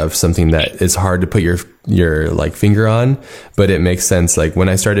layer of something that is hard to put your like finger on, but it makes sense. Like when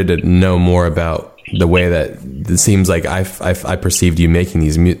I started to know more about the way that it seems like I perceived you making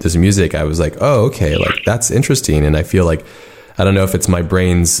this music, I was like, oh, okay, like that's interesting. And I feel like, I don't know if it's my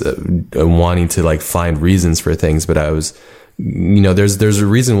brain's wanting to like find reasons for things, but I was, there's a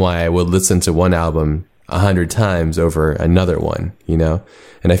reason why I would listen to one album 100 times over another one,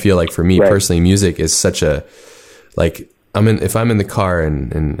 and I feel like for me personally, music is such a, like, if I'm in the car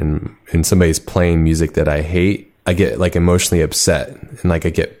and somebody's playing music that I hate, I get like emotionally upset and like I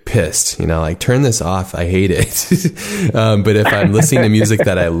get pissed, like turn this off. I hate it. But if I'm listening to music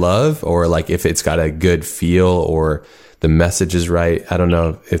that I love, or like if it's got a good feel or the message is right, I don't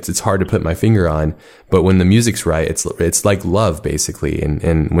know, it's hard to put my finger on, but when the music's right, it's like love basically.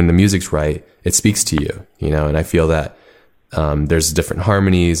 And when the music's right, it speaks to you, and I feel that, there's different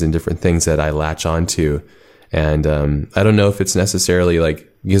harmonies and different things that I latch onto. And I don't know if it's necessarily like,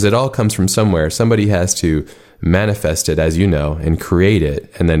 because it all comes from somewhere. Somebody has to manifest it, as you know, and create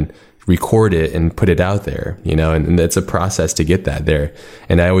it, and then record it and put it out there, and it's a process to get that there.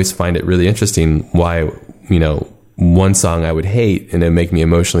 And I always find it really interesting why, one song I would hate and it'd make me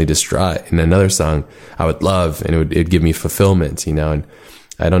emotionally distraught, and another song I would love and it'd give me fulfillment, and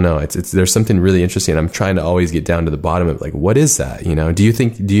I don't know. There's something really interesting. I'm trying to always get down to the bottom of like, what is that?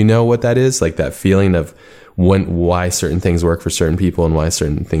 Do you know what that is? Like that feeling of why certain things work for certain people and why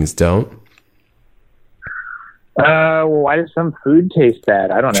certain things don't? Why does some food taste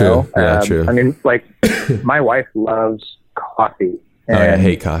bad? I don't know. Yeah, true. I mean, like my wife loves coffee. And I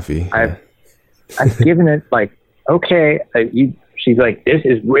hate coffee. I've given it like, okay, she's like, this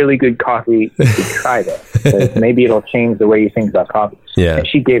is really good coffee. You should try this. Maybe it'll change the way you think about coffee. Yeah. And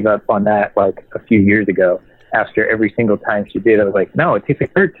she gave up on that like a few years ago. After every single time she did, I was like, no, it tastes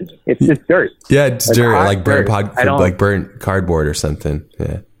like dirt to me. It's just dirt. Yeah, it's like dirt, like burnt dirt. Burnt cardboard or something.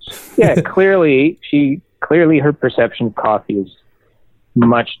 Yeah. Yeah, clearly her perception of coffee is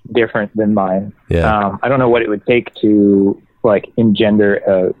much different than mine. Yeah. I don't know what it would take to like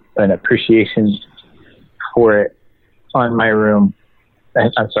engender an appreciation for it on my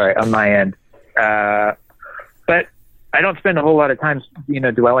end. But I don't spend a whole lot of time,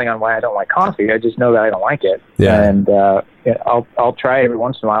 dwelling on why I don't like coffee. I just know that I don't like it. Yeah. And I'll try every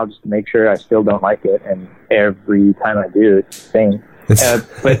once in a while just to make sure I still don't like it. And every time I do, it's the same.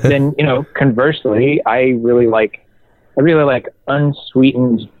 But then, conversely, I really like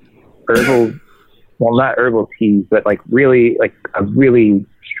unsweetened herbal, well, not herbal teas, but like really, like a really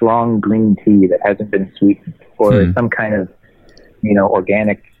strong green tea that hasn't been sweetened, or some kind of,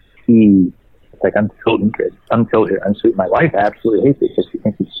 organic tea. Like unfiltered, unsweetened. My wife absolutely hates it because she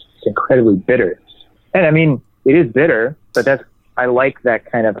thinks it's incredibly bitter. And I mean, it is bitter, but I like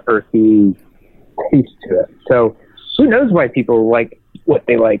that kind of earthy taste to it. So who knows why people like what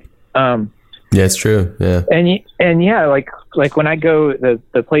they like? Yeah, it's true. Yeah. And yeah, like when I go,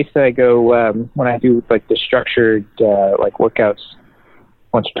 the place that I go, when I do like the structured, like workouts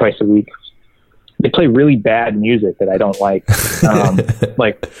once or twice a week, they play really bad music that I don't like.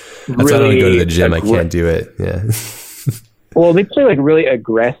 Like that's really, why I don't go to the gym. I can't do it. Yeah. Well, they play like really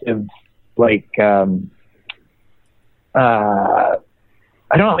aggressive, like I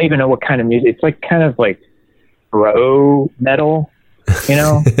don't even know what kind of music. It's like kind of like bro metal,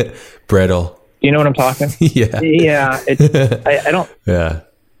 Brittle. You know what I'm talking? Yeah. Yeah. It's I don't. Yeah.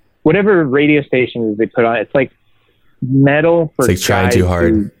 Whatever radio stations they put on, it's like metal for it's like trying too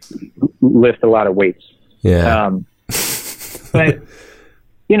hard to lift a lot of weights. Yeah. But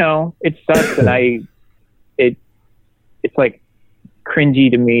it sucks, and it's like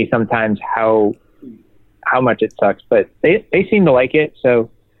cringy to me sometimes how much it sucks. But they seem to like it, so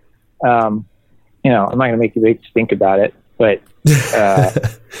I'm not gonna make a big stink about it. But you're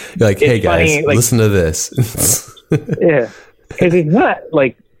like, hey guys, funny, listen to this. Yeah, because it's not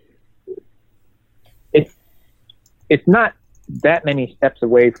like it's not that many steps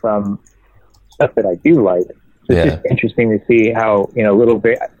away from stuff that I do like. So it's just interesting to see how little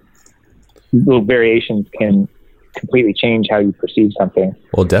variations can completely change how you perceive something.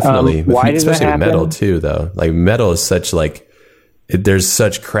 Well, definitely. Especially with metal too, though. Like metal is such there's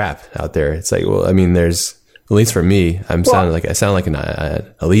such crap out there. It's like, well, I mean, there's, at least for me, I sound like an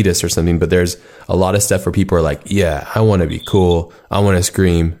elitist or something, but there's a lot of stuff where people are like, yeah, I want to be cool. I want to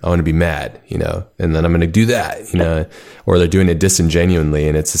scream. I want to be mad, and then I'm going to do that, or they're doing it disingenuinely.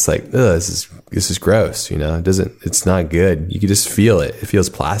 And it's just like, ugh, this is gross. It's not good. You can just feel it. It feels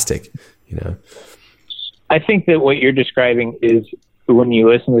plastic, I think that what you're describing is when you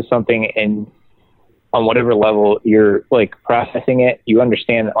listen to something and on whatever level you're like processing it, you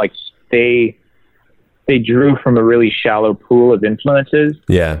understand that like they drew from a really shallow pool of influences.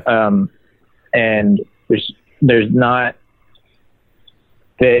 Yeah. And there's not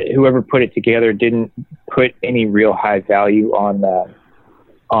that whoever put it together didn't put any real high value on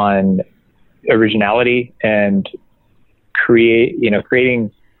originality and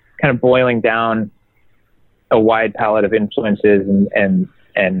creating kind of boiling down a wide palette of influences and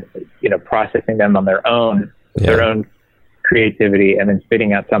processing them on their own creativity, and then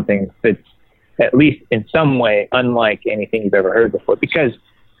spitting out something that's at least in some way unlike anything you've ever heard before. Because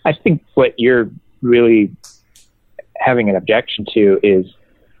I think what you're really having an objection to is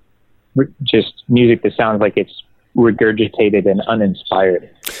just music that sounds like it's regurgitated and uninspired.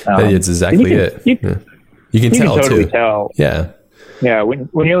 It's exactly it. You can totally too. Tell. Yeah. Yeah.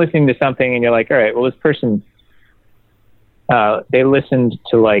 When you're listening to something and you're like, all right, well, this person, they listened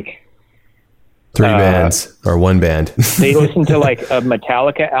to like 3 bands or 1 band. They listened to like a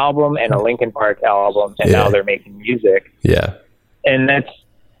Metallica album and a Linkin Park album, and now they're making music. Yeah. And that's,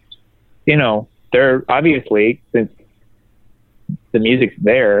 they're obviously, since the music's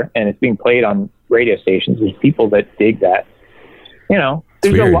there and it's being played on radio stations, there's people that dig that.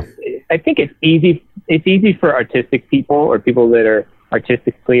 There's a lot. I think it's easy for artistic people or people that are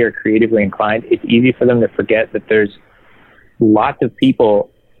artistically or creatively inclined. It's easy for them to forget that there's lots of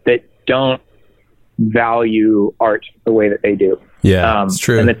people that don't value art the way that they do. Yeah, it's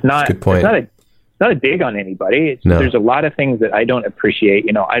true. And it's not, good point. It's not a dig on anybody. There's a lot of things that I don't appreciate.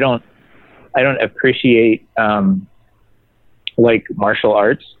 I don't appreciate, like martial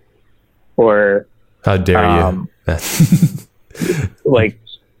arts or, how dare you, like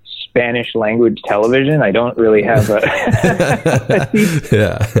Spanish language television. I don't really have a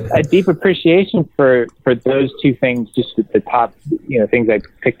deep appreciation for those two things, just at the top, things I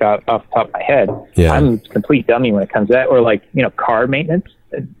picked off the top of my head. Yeah. I'm a complete dummy when it comes to that, or like, car maintenance.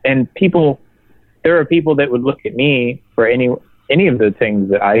 And there are people that would look at me for any of the things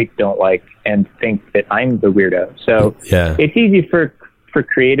that I don't like and think that I'm the weirdo. So it's easy for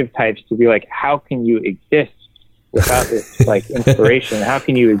creative types to be like, how can you exist without this like inspiration? How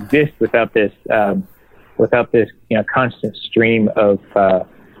can you exist without this constant stream of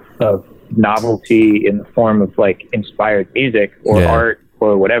novelty in the form of like inspired music or art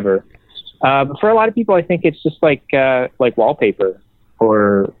or whatever? But for a lot of people, I think it's just like wallpaper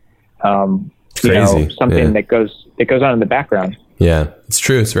or something that goes on in the background. Yeah, it's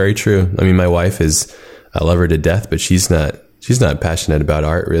true. It's very true. I mean, my wife I love her to death, but she's not passionate about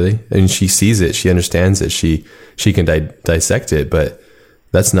art really. And she sees it, she understands it, she can dissect it, but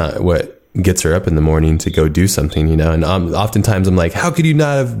that's not what gets her up in the morning to go do something, and oftentimes I'm like, how could you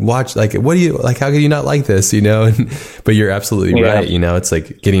not have watched, like, what do you like, how could you not like this, but you're absolutely right. It's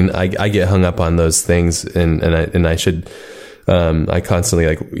like I get hung up on those things, and I should, I constantly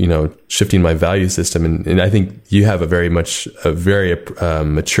like, shifting my value system. And I think you have a very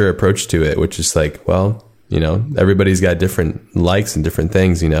mature approach to it, which is like, well, everybody's got different likes and different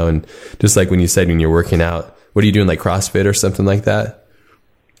things, and just like when you said, when you're working out, what are you doing, like CrossFit or something like that?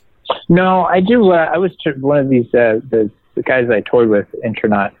 No, I do. I was one of these, the guys I toured with,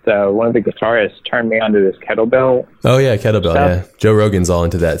 Intronaut, one of the guitarists turned me onto this kettlebell. Oh yeah. Kettlebell. Stuff. Yeah. Joe Rogan's all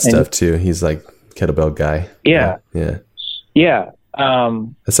into that stuff too. He's like kettlebell guy. Yeah. Yeah. Yeah.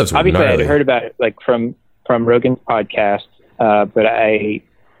 That stuff's obviously gnarly. I'd heard about it like from Rogan's podcast, but I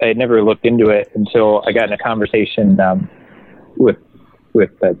had never looked into it until I got in a conversation with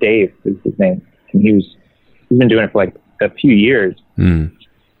Dave, is his name, and he's been doing it for like a few years,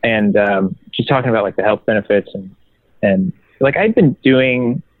 and just talking about like the health benefits and like I've been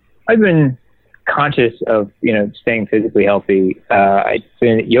conscious of, staying physically healthy.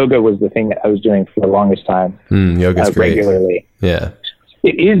 Yoga was the thing that I was doing for the longest time. Yoga's great. Regularly. Yeah.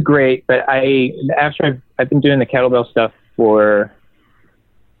 It is great, but after I've been doing the kettlebell stuff for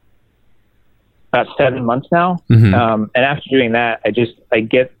about 7 months now. And after doing that, I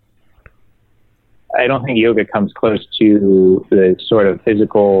don't think yoga comes close to the sort of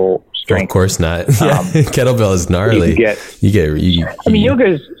physical strength. Of course not. Kettlebell is gnarly.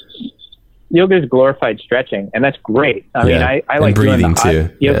 Yoga is glorified stretching, and that's great. I mean, I like doing the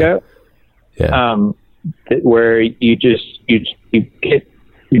hot yoga. Where you get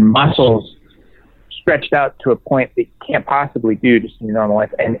your muscles stretched out to a point that you can't possibly do just in your normal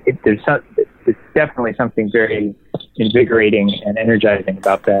life. And there's definitely something very invigorating and energizing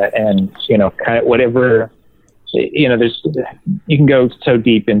about that. And, kind of whatever, you can go so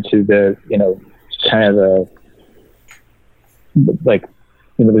deep into the, kind of the, like,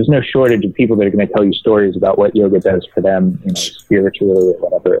 there's no shortage of people that are going to tell you stories about what yoga does for them, spiritually or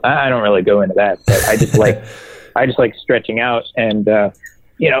whatever. I don't really go into that, but I just like stretching out, and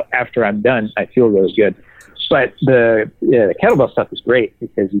after I'm done, I feel really good. But the kettlebell stuff is great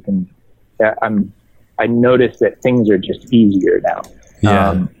because you can. I notice that things are just easier now.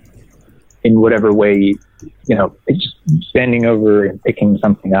 Yeah. In whatever way, just bending over and picking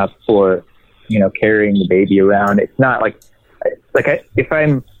something up, or carrying the baby around. It's not like if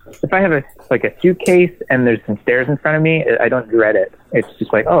I have a suitcase and there's some stairs in front of me, I don't dread it. It's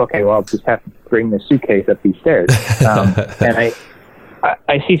just like, oh, okay, well, I'll just have to bring the suitcase up these stairs. And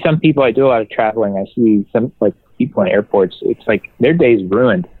I see some people. I do a lot of traveling. I see some people in airports. It's like their day's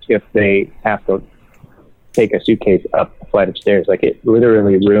ruined if they have to take a suitcase up a flight of stairs. Like, it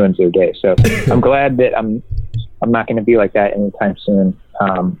literally ruins their day. So I'm glad that I'm not going to be like that anytime soon.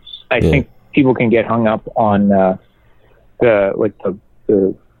 I think people can get hung up on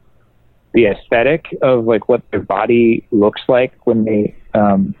the aesthetic of what their body looks like when they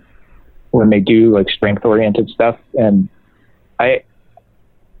do strength oriented stuff. And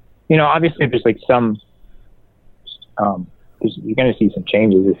obviously there's some, you're going to see some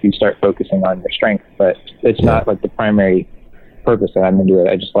changes if you start focusing on your strength, but it's not the primary purpose that I'm into it.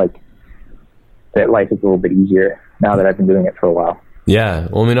 I just like that life is a little bit easier now that I've been doing it for a while. Yeah.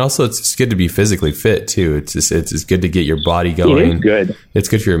 Well, I mean, also it's good to be physically fit too. It's good to get your body going. It is good. It's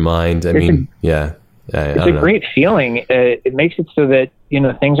good for your mind. It's a great feeling. It makes it so that,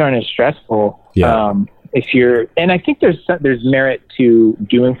 things aren't as stressful. Yeah. And I think there's merit to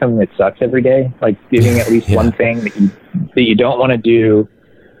doing something that sucks every day, like doing at least one thing that you don't want to do,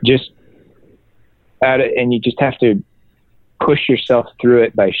 and you just have to push yourself through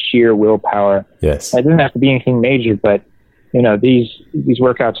it by sheer willpower. Yes. It doesn't have to be anything major, but these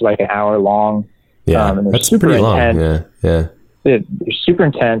workouts are an hour long. Yeah, and that's super long. Intense. Yeah. They're super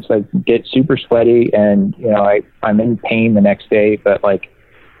intense. I get super sweaty, and I'm in pain the next day. But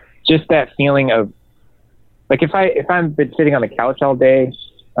just that feeling of if I've been sitting on the couch all day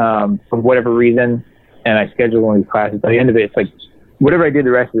for whatever reason, and I schedule one of these classes, by the end of it, it's whatever I did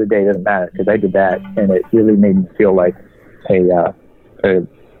the rest of the day doesn't matter because I did that, and it really made me feel like a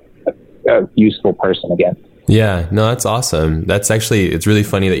useful person again. Yeah, no, that's awesome. It's really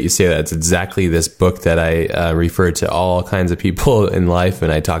funny that you say that. It's exactly this book that I refer to all kinds of people in life,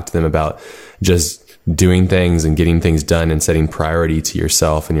 and I talk to them about just doing things and getting things done and setting priority to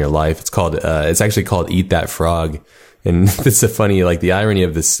yourself and your life. It's actually called Eat That Frog. And it's a funny, the irony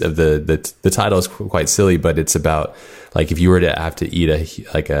of this, of the title is quite silly, but it's about if you were to have to eat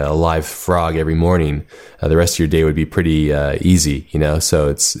a live frog every morning, the rest of your day would be pretty easy, So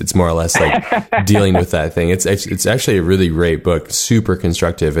it's more or less dealing with that thing. It's actually a really great book, super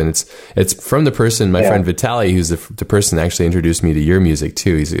constructive, and it's from the person, my friend Vitaly, who's the person that actually introduced me to your music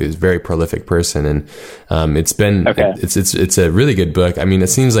too. He's a very prolific person, and it's a really good book. I mean, it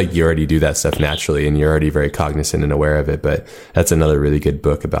seems like you already do that stuff naturally, and you're already very cognizant and aware of it, but that's another really good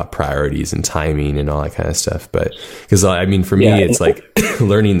book about priorities and timing and all that kind of stuff. But because for me, it's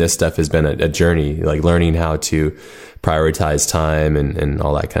learning this stuff has been a journey, learning how to prioritize time and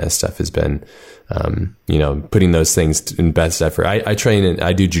all that kind of stuff has been, putting those things in best effort. I train and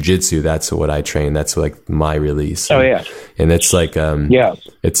I do jujitsu. That's what I train. That's my release. Oh yeah. And it's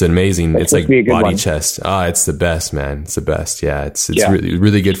it's amazing. It's body chest. It's the best, man. It's the best. Yeah. It's really,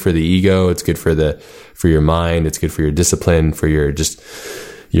 really good for the ego. It's good for your mind. It's good for your discipline, for your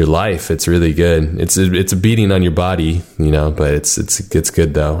life. It's really good. It's a beating on your body, but it's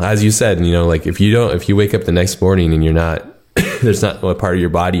good though. As you said, if you wake up the next morning and you're not, there's not a part of your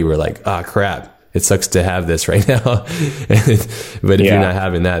where crap, it sucks to have this right now. But if you're not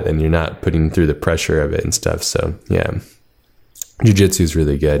having that, then you're not putting through the pressure of it and stuff. So yeah. Jiu-jitsu is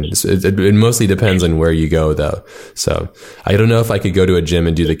really good. It mostly depends on where you go, though. So I don't know if I could go to a gym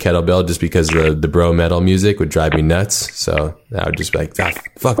and do the kettlebell just because the bro metal music would drive me nuts. So I would just be like,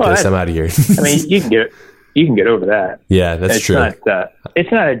 fuck this, I'm out of here. I mean, you can get over that. Yeah, that's true.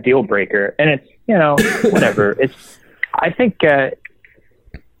 It's not a deal breaker, and it's, whatever. I think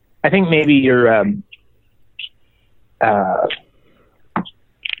maybe you're. I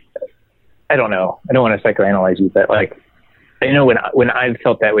don't know. I don't want to psychoanalyze you, but like, I know when I've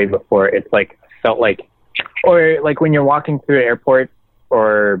felt that way before, it's like felt like, or like when you're walking through an airport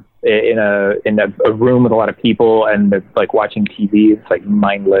or in a room with a lot of people and they're like watching TV, it's like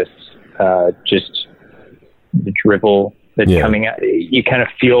mindless, just the drivel that's coming out. You kind of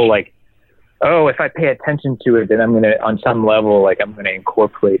feel like, oh, if I pay attention to it, then I'm gonna, on some level, like I'm gonna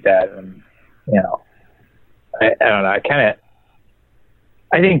incorporate that, and I don't know.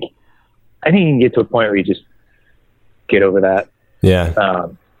 I think you can get to a point where you just get over that. Yeah.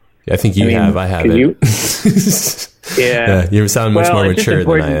 I think I haven't. Yeah. You sound much more mature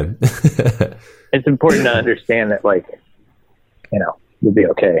than I am. It's important to understand that, like, you'll be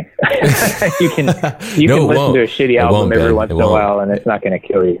okay. you can listen to a shitty album every once in a while, and it's not going to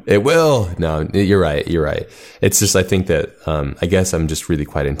kill you. It will. No, you're right. It's just, I think that, I guess I'm just really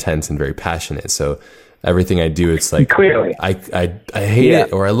quite intense and very passionate. So everything I do, it's like, clearly, I hate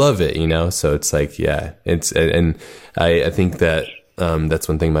it or I love it, so it's like, and I think that, that's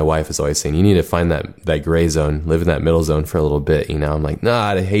one thing my wife is always saying, you need to find that gray zone, live in that middle zone for a little bit. I'm like,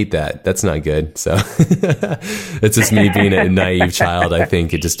 nah, I hate that. That's not good. So it's just me being a naive child. I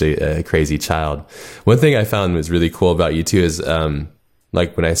think it's just a crazy child. One thing I found was really cool about you too is,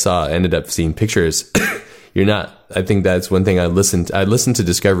 like when I ended up seeing pictures, I think that's one thing I listened to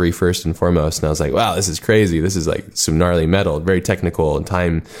Discovery first and foremost. And I was like, wow, this is crazy. This is like some gnarly metal, very technical and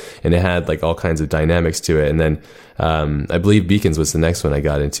and it had like all kinds of dynamics to it. And then, I believe Beacons was the next one I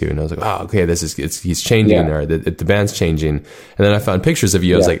got into, and I was like, wow, okay, he's changing, or the band's changing. And then I found pictures of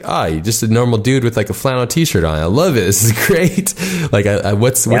you. I was like, you're just a normal dude with like a flannel t-shirt on. I love it. This is great. Like,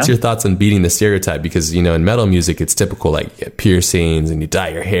 what's your thoughts on beating the stereotype? Because, in metal music, it's typical, like, you get piercings and you dye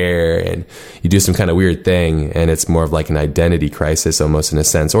your hair and you do some kind of weird thing. And it's more of like an identity crisis almost in a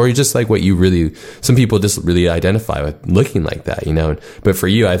sense, or you just like some people just really identify with looking like that, but for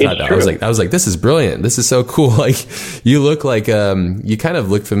you, I thought that I was like, this is brilliant. This is so cool. Like, you look like, you kind of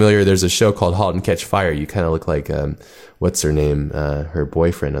look familiar. There's a show called Halt and Catch Fire. You kind of look like, what's her name? Her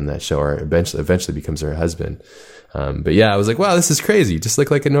boyfriend on that show, or eventually becomes her husband. But yeah, I was like, wow, this is crazy. You just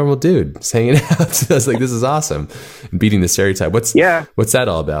look like a normal dude just hanging out. I was like, this is awesome. Beating the stereotype. What's that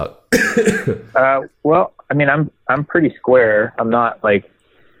all about? Well, I mean, I'm pretty square. I'm not like,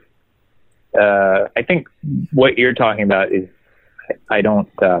 I think what you're talking about is I don't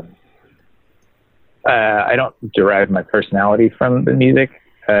derive my personality from the music.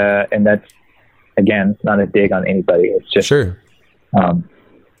 And that's, again, not a dig on anybody. It's just, sure. I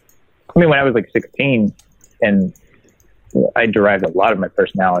mean, when I was like 16, and I derived a lot of my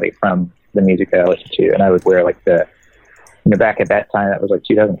personality from the music that I listened to, and I would wear like back at that time, that was like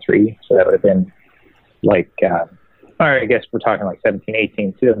 2003. So that would have been like, or I guess we're talking like 17,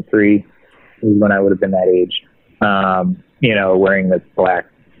 18, 2003 is when I would have been that age. Wearing the black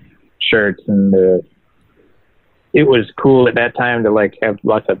shirts, and it was cool at that time to like have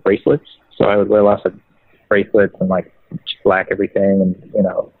lots of bracelets. So I would wear lots of bracelets and like black everything, and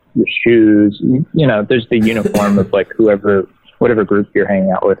your shoes. There's the uniform of like whatever group you're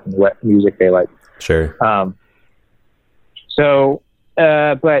hanging out with and what music they like. Sure.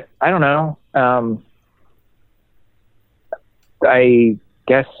 But I don't know. I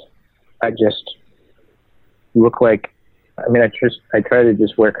guess I just look like, I mean, I try to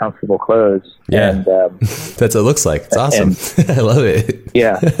just wear comfortable clothes. Yeah. And, that's what it looks like. It's awesome. I love it.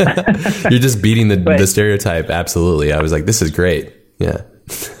 Yeah. You're just beating the stereotype. Absolutely. I was like, this is great. Yeah.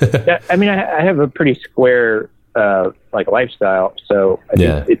 I mean, I have a pretty square, like lifestyle. So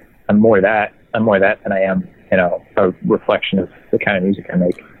I'm more that than I am, a reflection of the kind of music I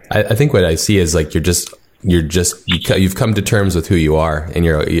make. I think what I see is like, you've come to terms with who you are, and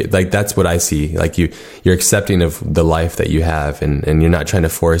you're like, that's what I see. Like you're accepting of the life that you have, and you're not trying to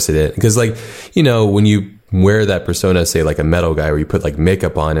force it in. Because like, when you wear that persona, say like a metal guy, where you put like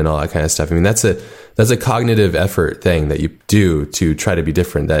makeup on and all that kind of stuff. I mean, that's a cognitive effort thing that you do to try to be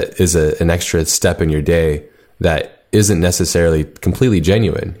different. That is an extra step in your day that isn't necessarily completely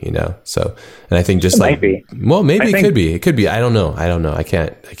genuine, So, and I think just it like, might be. Well, maybe it could be. I don't know.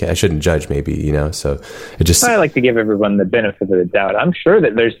 I shouldn't judge, maybe, So it just, I like to give everyone the benefit of the doubt. I'm sure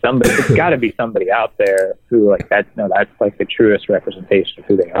that there's there's gotta be somebody out there who like that's like the truest representation of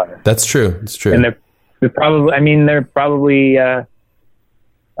who they are. That's true. It's true. And they're probably,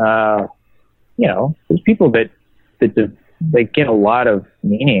 there's people that they get a lot of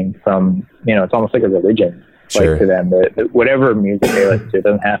meaning from, it's almost like a religion, sure. like to them, that whatever music they listen to, it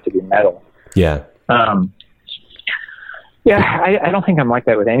doesn't have to be metal. Yeah. I don't think I'm like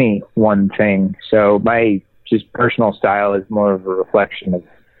that with any one thing. So my just personal style is more of a reflection of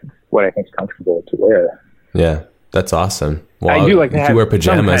what I think is comfortable to wear. Yeah. That's awesome. Well, I do like to you have could wear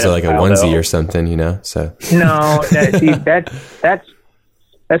pajamas or like a onesie or something, so. No,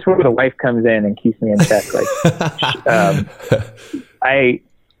 that's where the wife comes in and keeps me in check. Like, I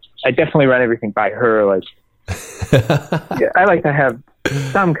definitely run everything by her. Like, I like to have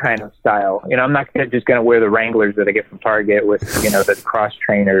some kind of style. I'm not just going to wear the Wranglers that I get from Target with, the cross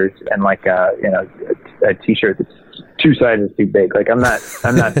trainers and like a t-shirt that's 2 sizes too big. Like, I'm not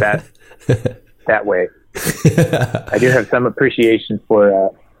that way. I do have some appreciation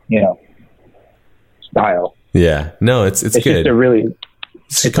for, style. Yeah. No, it's good. Just a really,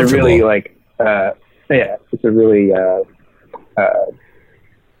 it's a really like, it's a really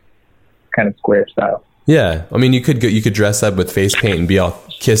kind of square style. Yeah. I mean, you could dress up with face paint and be all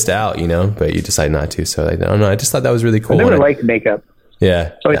kissed out, but you decide not to. So I don't know. I just thought that was really cool. I never liked makeup.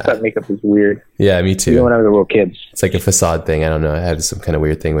 Yeah. I always thought makeup was weird. Yeah, me too. Even when I was a little kid. It's like a facade thing. I don't know. I had some kind of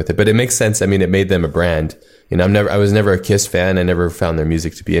weird thing with it, but it makes sense. I mean, it made them a brand. I was never a Kiss fan. I never found their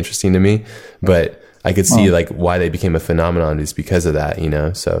music to be interesting to me, but I could see like why they became a phenomenon is because of that,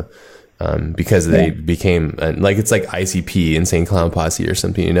 So, because they became like, it's like ICP, Insane Clown Posse or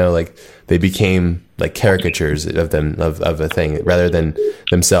something, like they became like caricatures of them, of a thing rather than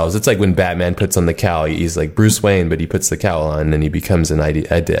themselves. It's like when Batman puts on the cowl, he's like Bruce Wayne, but he puts the cowl on and he becomes an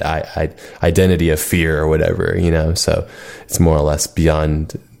identity of fear or whatever, so it's more or less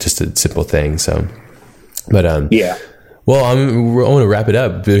beyond just a simple thing. So, but, well, I want to wrap it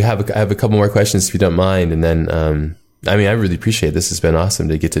up. I have a couple more questions if you don't mind. And then, I really appreciate it. This has been awesome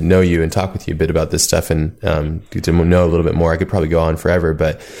to get to know you and talk with you a bit about this stuff and get to know a little bit more. I could probably go on forever,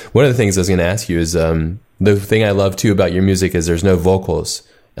 but one of the things I was going to ask you is the thing I love too about your music is there's no vocals.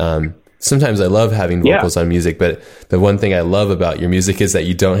 Sometimes I love having vocals on music, but the one thing I love about your music is that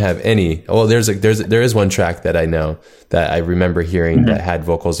you don't have any. Well, there is one track that I know that I remember hearing that had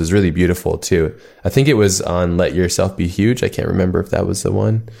vocals. It was really beautiful too. I think it was on "Let Yourself Be Huge." I can't remember if that was the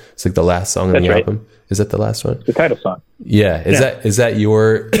one. It's like the last song on the album. Is that the last one? The title song. Yeah. Is that is that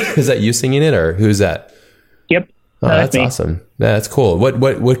you singing it or who's that? Yep. Oh, that's awesome. Yeah, that's cool.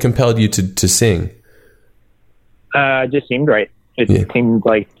 What compelled you to sing? It just seemed right. It seemed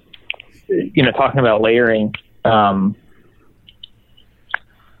like, talking about layering, I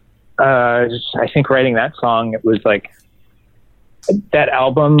think writing that song, it was like, that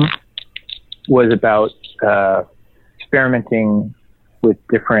album was about experimenting with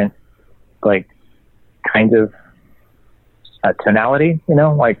different, like, kinds of tonality,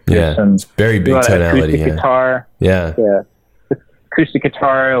 like there's some it's very big tonality. Acoustic guitar. Yeah. Acoustic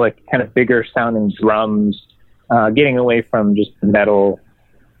guitar, like kind of bigger sounding drums, getting away from just the metal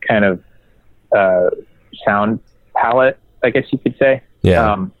kind of sound palette, I guess you could say.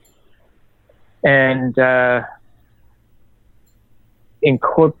 Yeah. And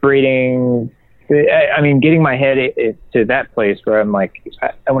incorporating, getting my head to that place where I'm like,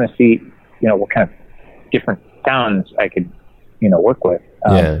 I want to see, what kind of different sounds I could, work with.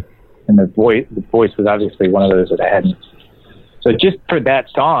 And the voice was obviously one of those that I hadn't. So just for that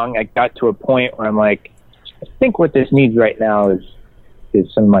song, I got to a point where I'm like, I think what this needs right now is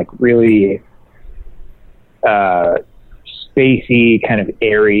some like really spacey, kind of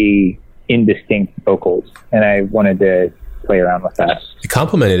airy, indistinct vocals, and I wanted to play around with that. You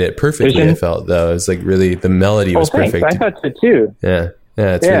complemented it perfectly. I felt though, it's like really the melody was perfect. I thought so too. Yeah,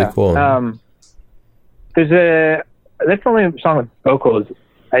 it's really cool. That's the only song with vocals.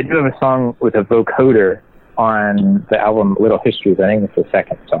 I do have a song with a vocoder on the album Little Histories. I think it's the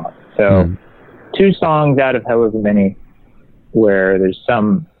second song. So 2 songs out of however many where there's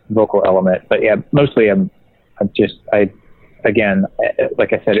some vocal element, but yeah, mostly I'm again,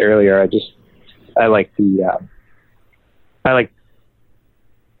 like I said earlier, I like I'm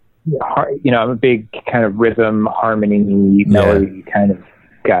a big kind of rhythm, harmony, melody kind of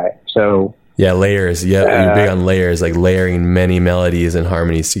guy. So yeah, layers. Yeah, you're big on layers, like layering many melodies and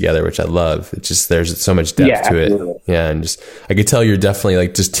harmonies together, which I love. It's just there's so much depth to absolutely. it. Yeah, and just I could tell you're definitely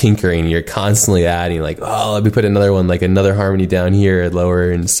like just tinkering. You're constantly adding, like, oh, let me put another one, like another harmony down here, lower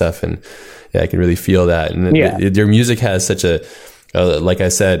and stuff. And yeah, I can really feel that. And your music has such a like I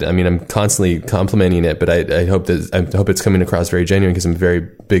said, I'm constantly complimenting it, but I hope it's coming across very genuine because I'm a very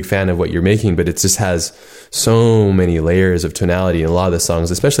big fan of what you're making, but it just has so many layers of tonality in a lot of the songs,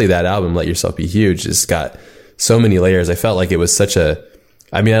 especially that album, Let Yourself Be Huge. It's got so many layers. I felt like it was such a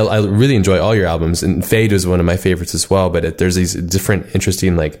I mean, I really enjoy all your albums, and Fade was one of my favorites as well. But there's these different,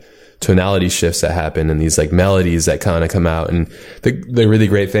 interesting like tonality shifts that happen, and these like melodies that kind of come out. And the really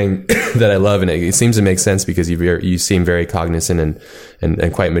great thing that I love, and it seems to make sense because you seem very cognizant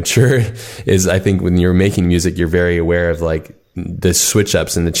and quite mature, is I think when you're making music, you're very aware of like the switch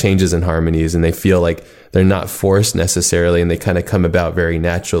ups and the changes in harmonies, and they feel like they're not forced necessarily, and they kind of come about very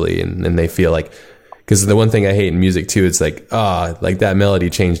naturally, and they feel like. Because the one thing I hate in music too, it's like, like that melody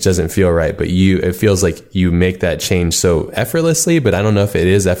change doesn't feel right, but it feels like you make that change so effortlessly, but I don't know if it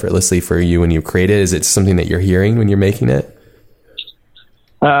is effortlessly for you when you create it. Is it something that you're hearing when you're making it?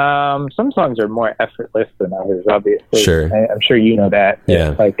 Some songs are more effortless than others, obviously. Sure. I'm sure you know that.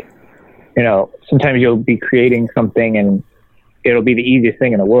 Yeah. Like, sometimes you'll be creating something and it'll be the easiest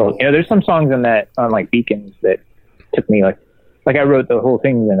thing in the world. There's some songs on like Beacons that took me like I wrote the whole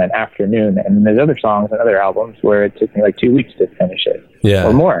thing in an afternoon, and there's other songs and other albums where it took me like 2 weeks to finish it,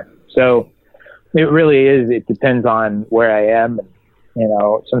 or more. So it really is. It depends on where I am.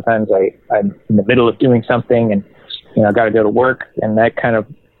 Sometimes I'm in the middle of doing something, and I got to go to work, and that kind of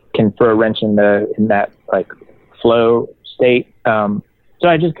can throw a wrench in that like flow state. So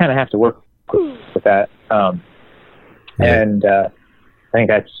I just kind of have to work with that. And I think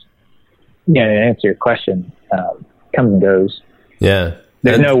that's to answer your question. Comes and goes. Yeah.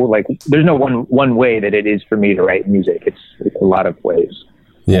 There's no one way that it is for me to write music. It's a lot of ways.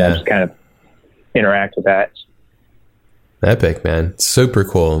 Yeah. I just kind of interact with that. Epic, man. Super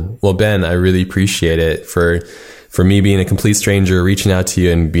cool. Well, Ben, I really appreciate it for me being a complete stranger, reaching out to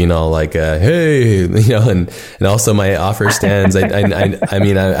you and being all like, hey, and also my offer stands. I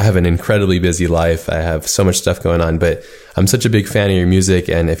mean, I have an incredibly busy life. I have so much stuff going on, but I'm such a big fan of your music.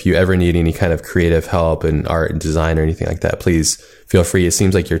 And if you ever need any kind of creative help in art and design or anything like that, please feel free. It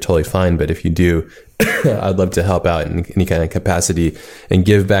seems like you're totally fine, but if you do, I'd love to help out in any kind of capacity and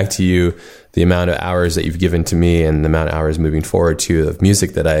give back to you the amount of hours that you've given to me and the amount of hours moving forward too of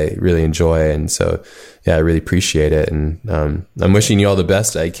music that I really enjoy. And so, yeah, I really appreciate it. And I'm wishing you all the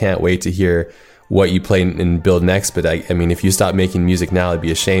best. I can't wait to hear what you play and build next. But I mean, if you stop making music now, it'd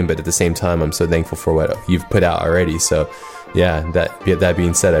be a shame. But at the same time, I'm so thankful for what you've put out already. So yeah, that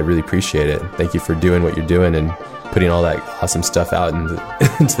being said, I really appreciate it. Thank you for doing what you're doing and putting all that awesome stuff out into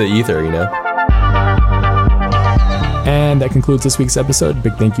the ether, And that concludes this week's episode.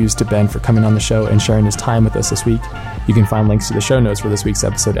 Big thank yous to Ben for coming on the show and sharing his time with us this week. You can find links to the show notes for this week's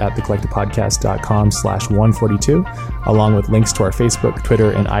episode at thecollectipodcast.com/142, along with links to our Facebook,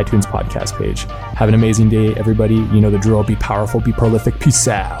 Twitter, and iTunes podcast page. Have an amazing day, everybody. You know the drill. Be powerful, be prolific. Peace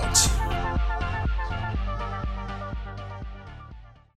out.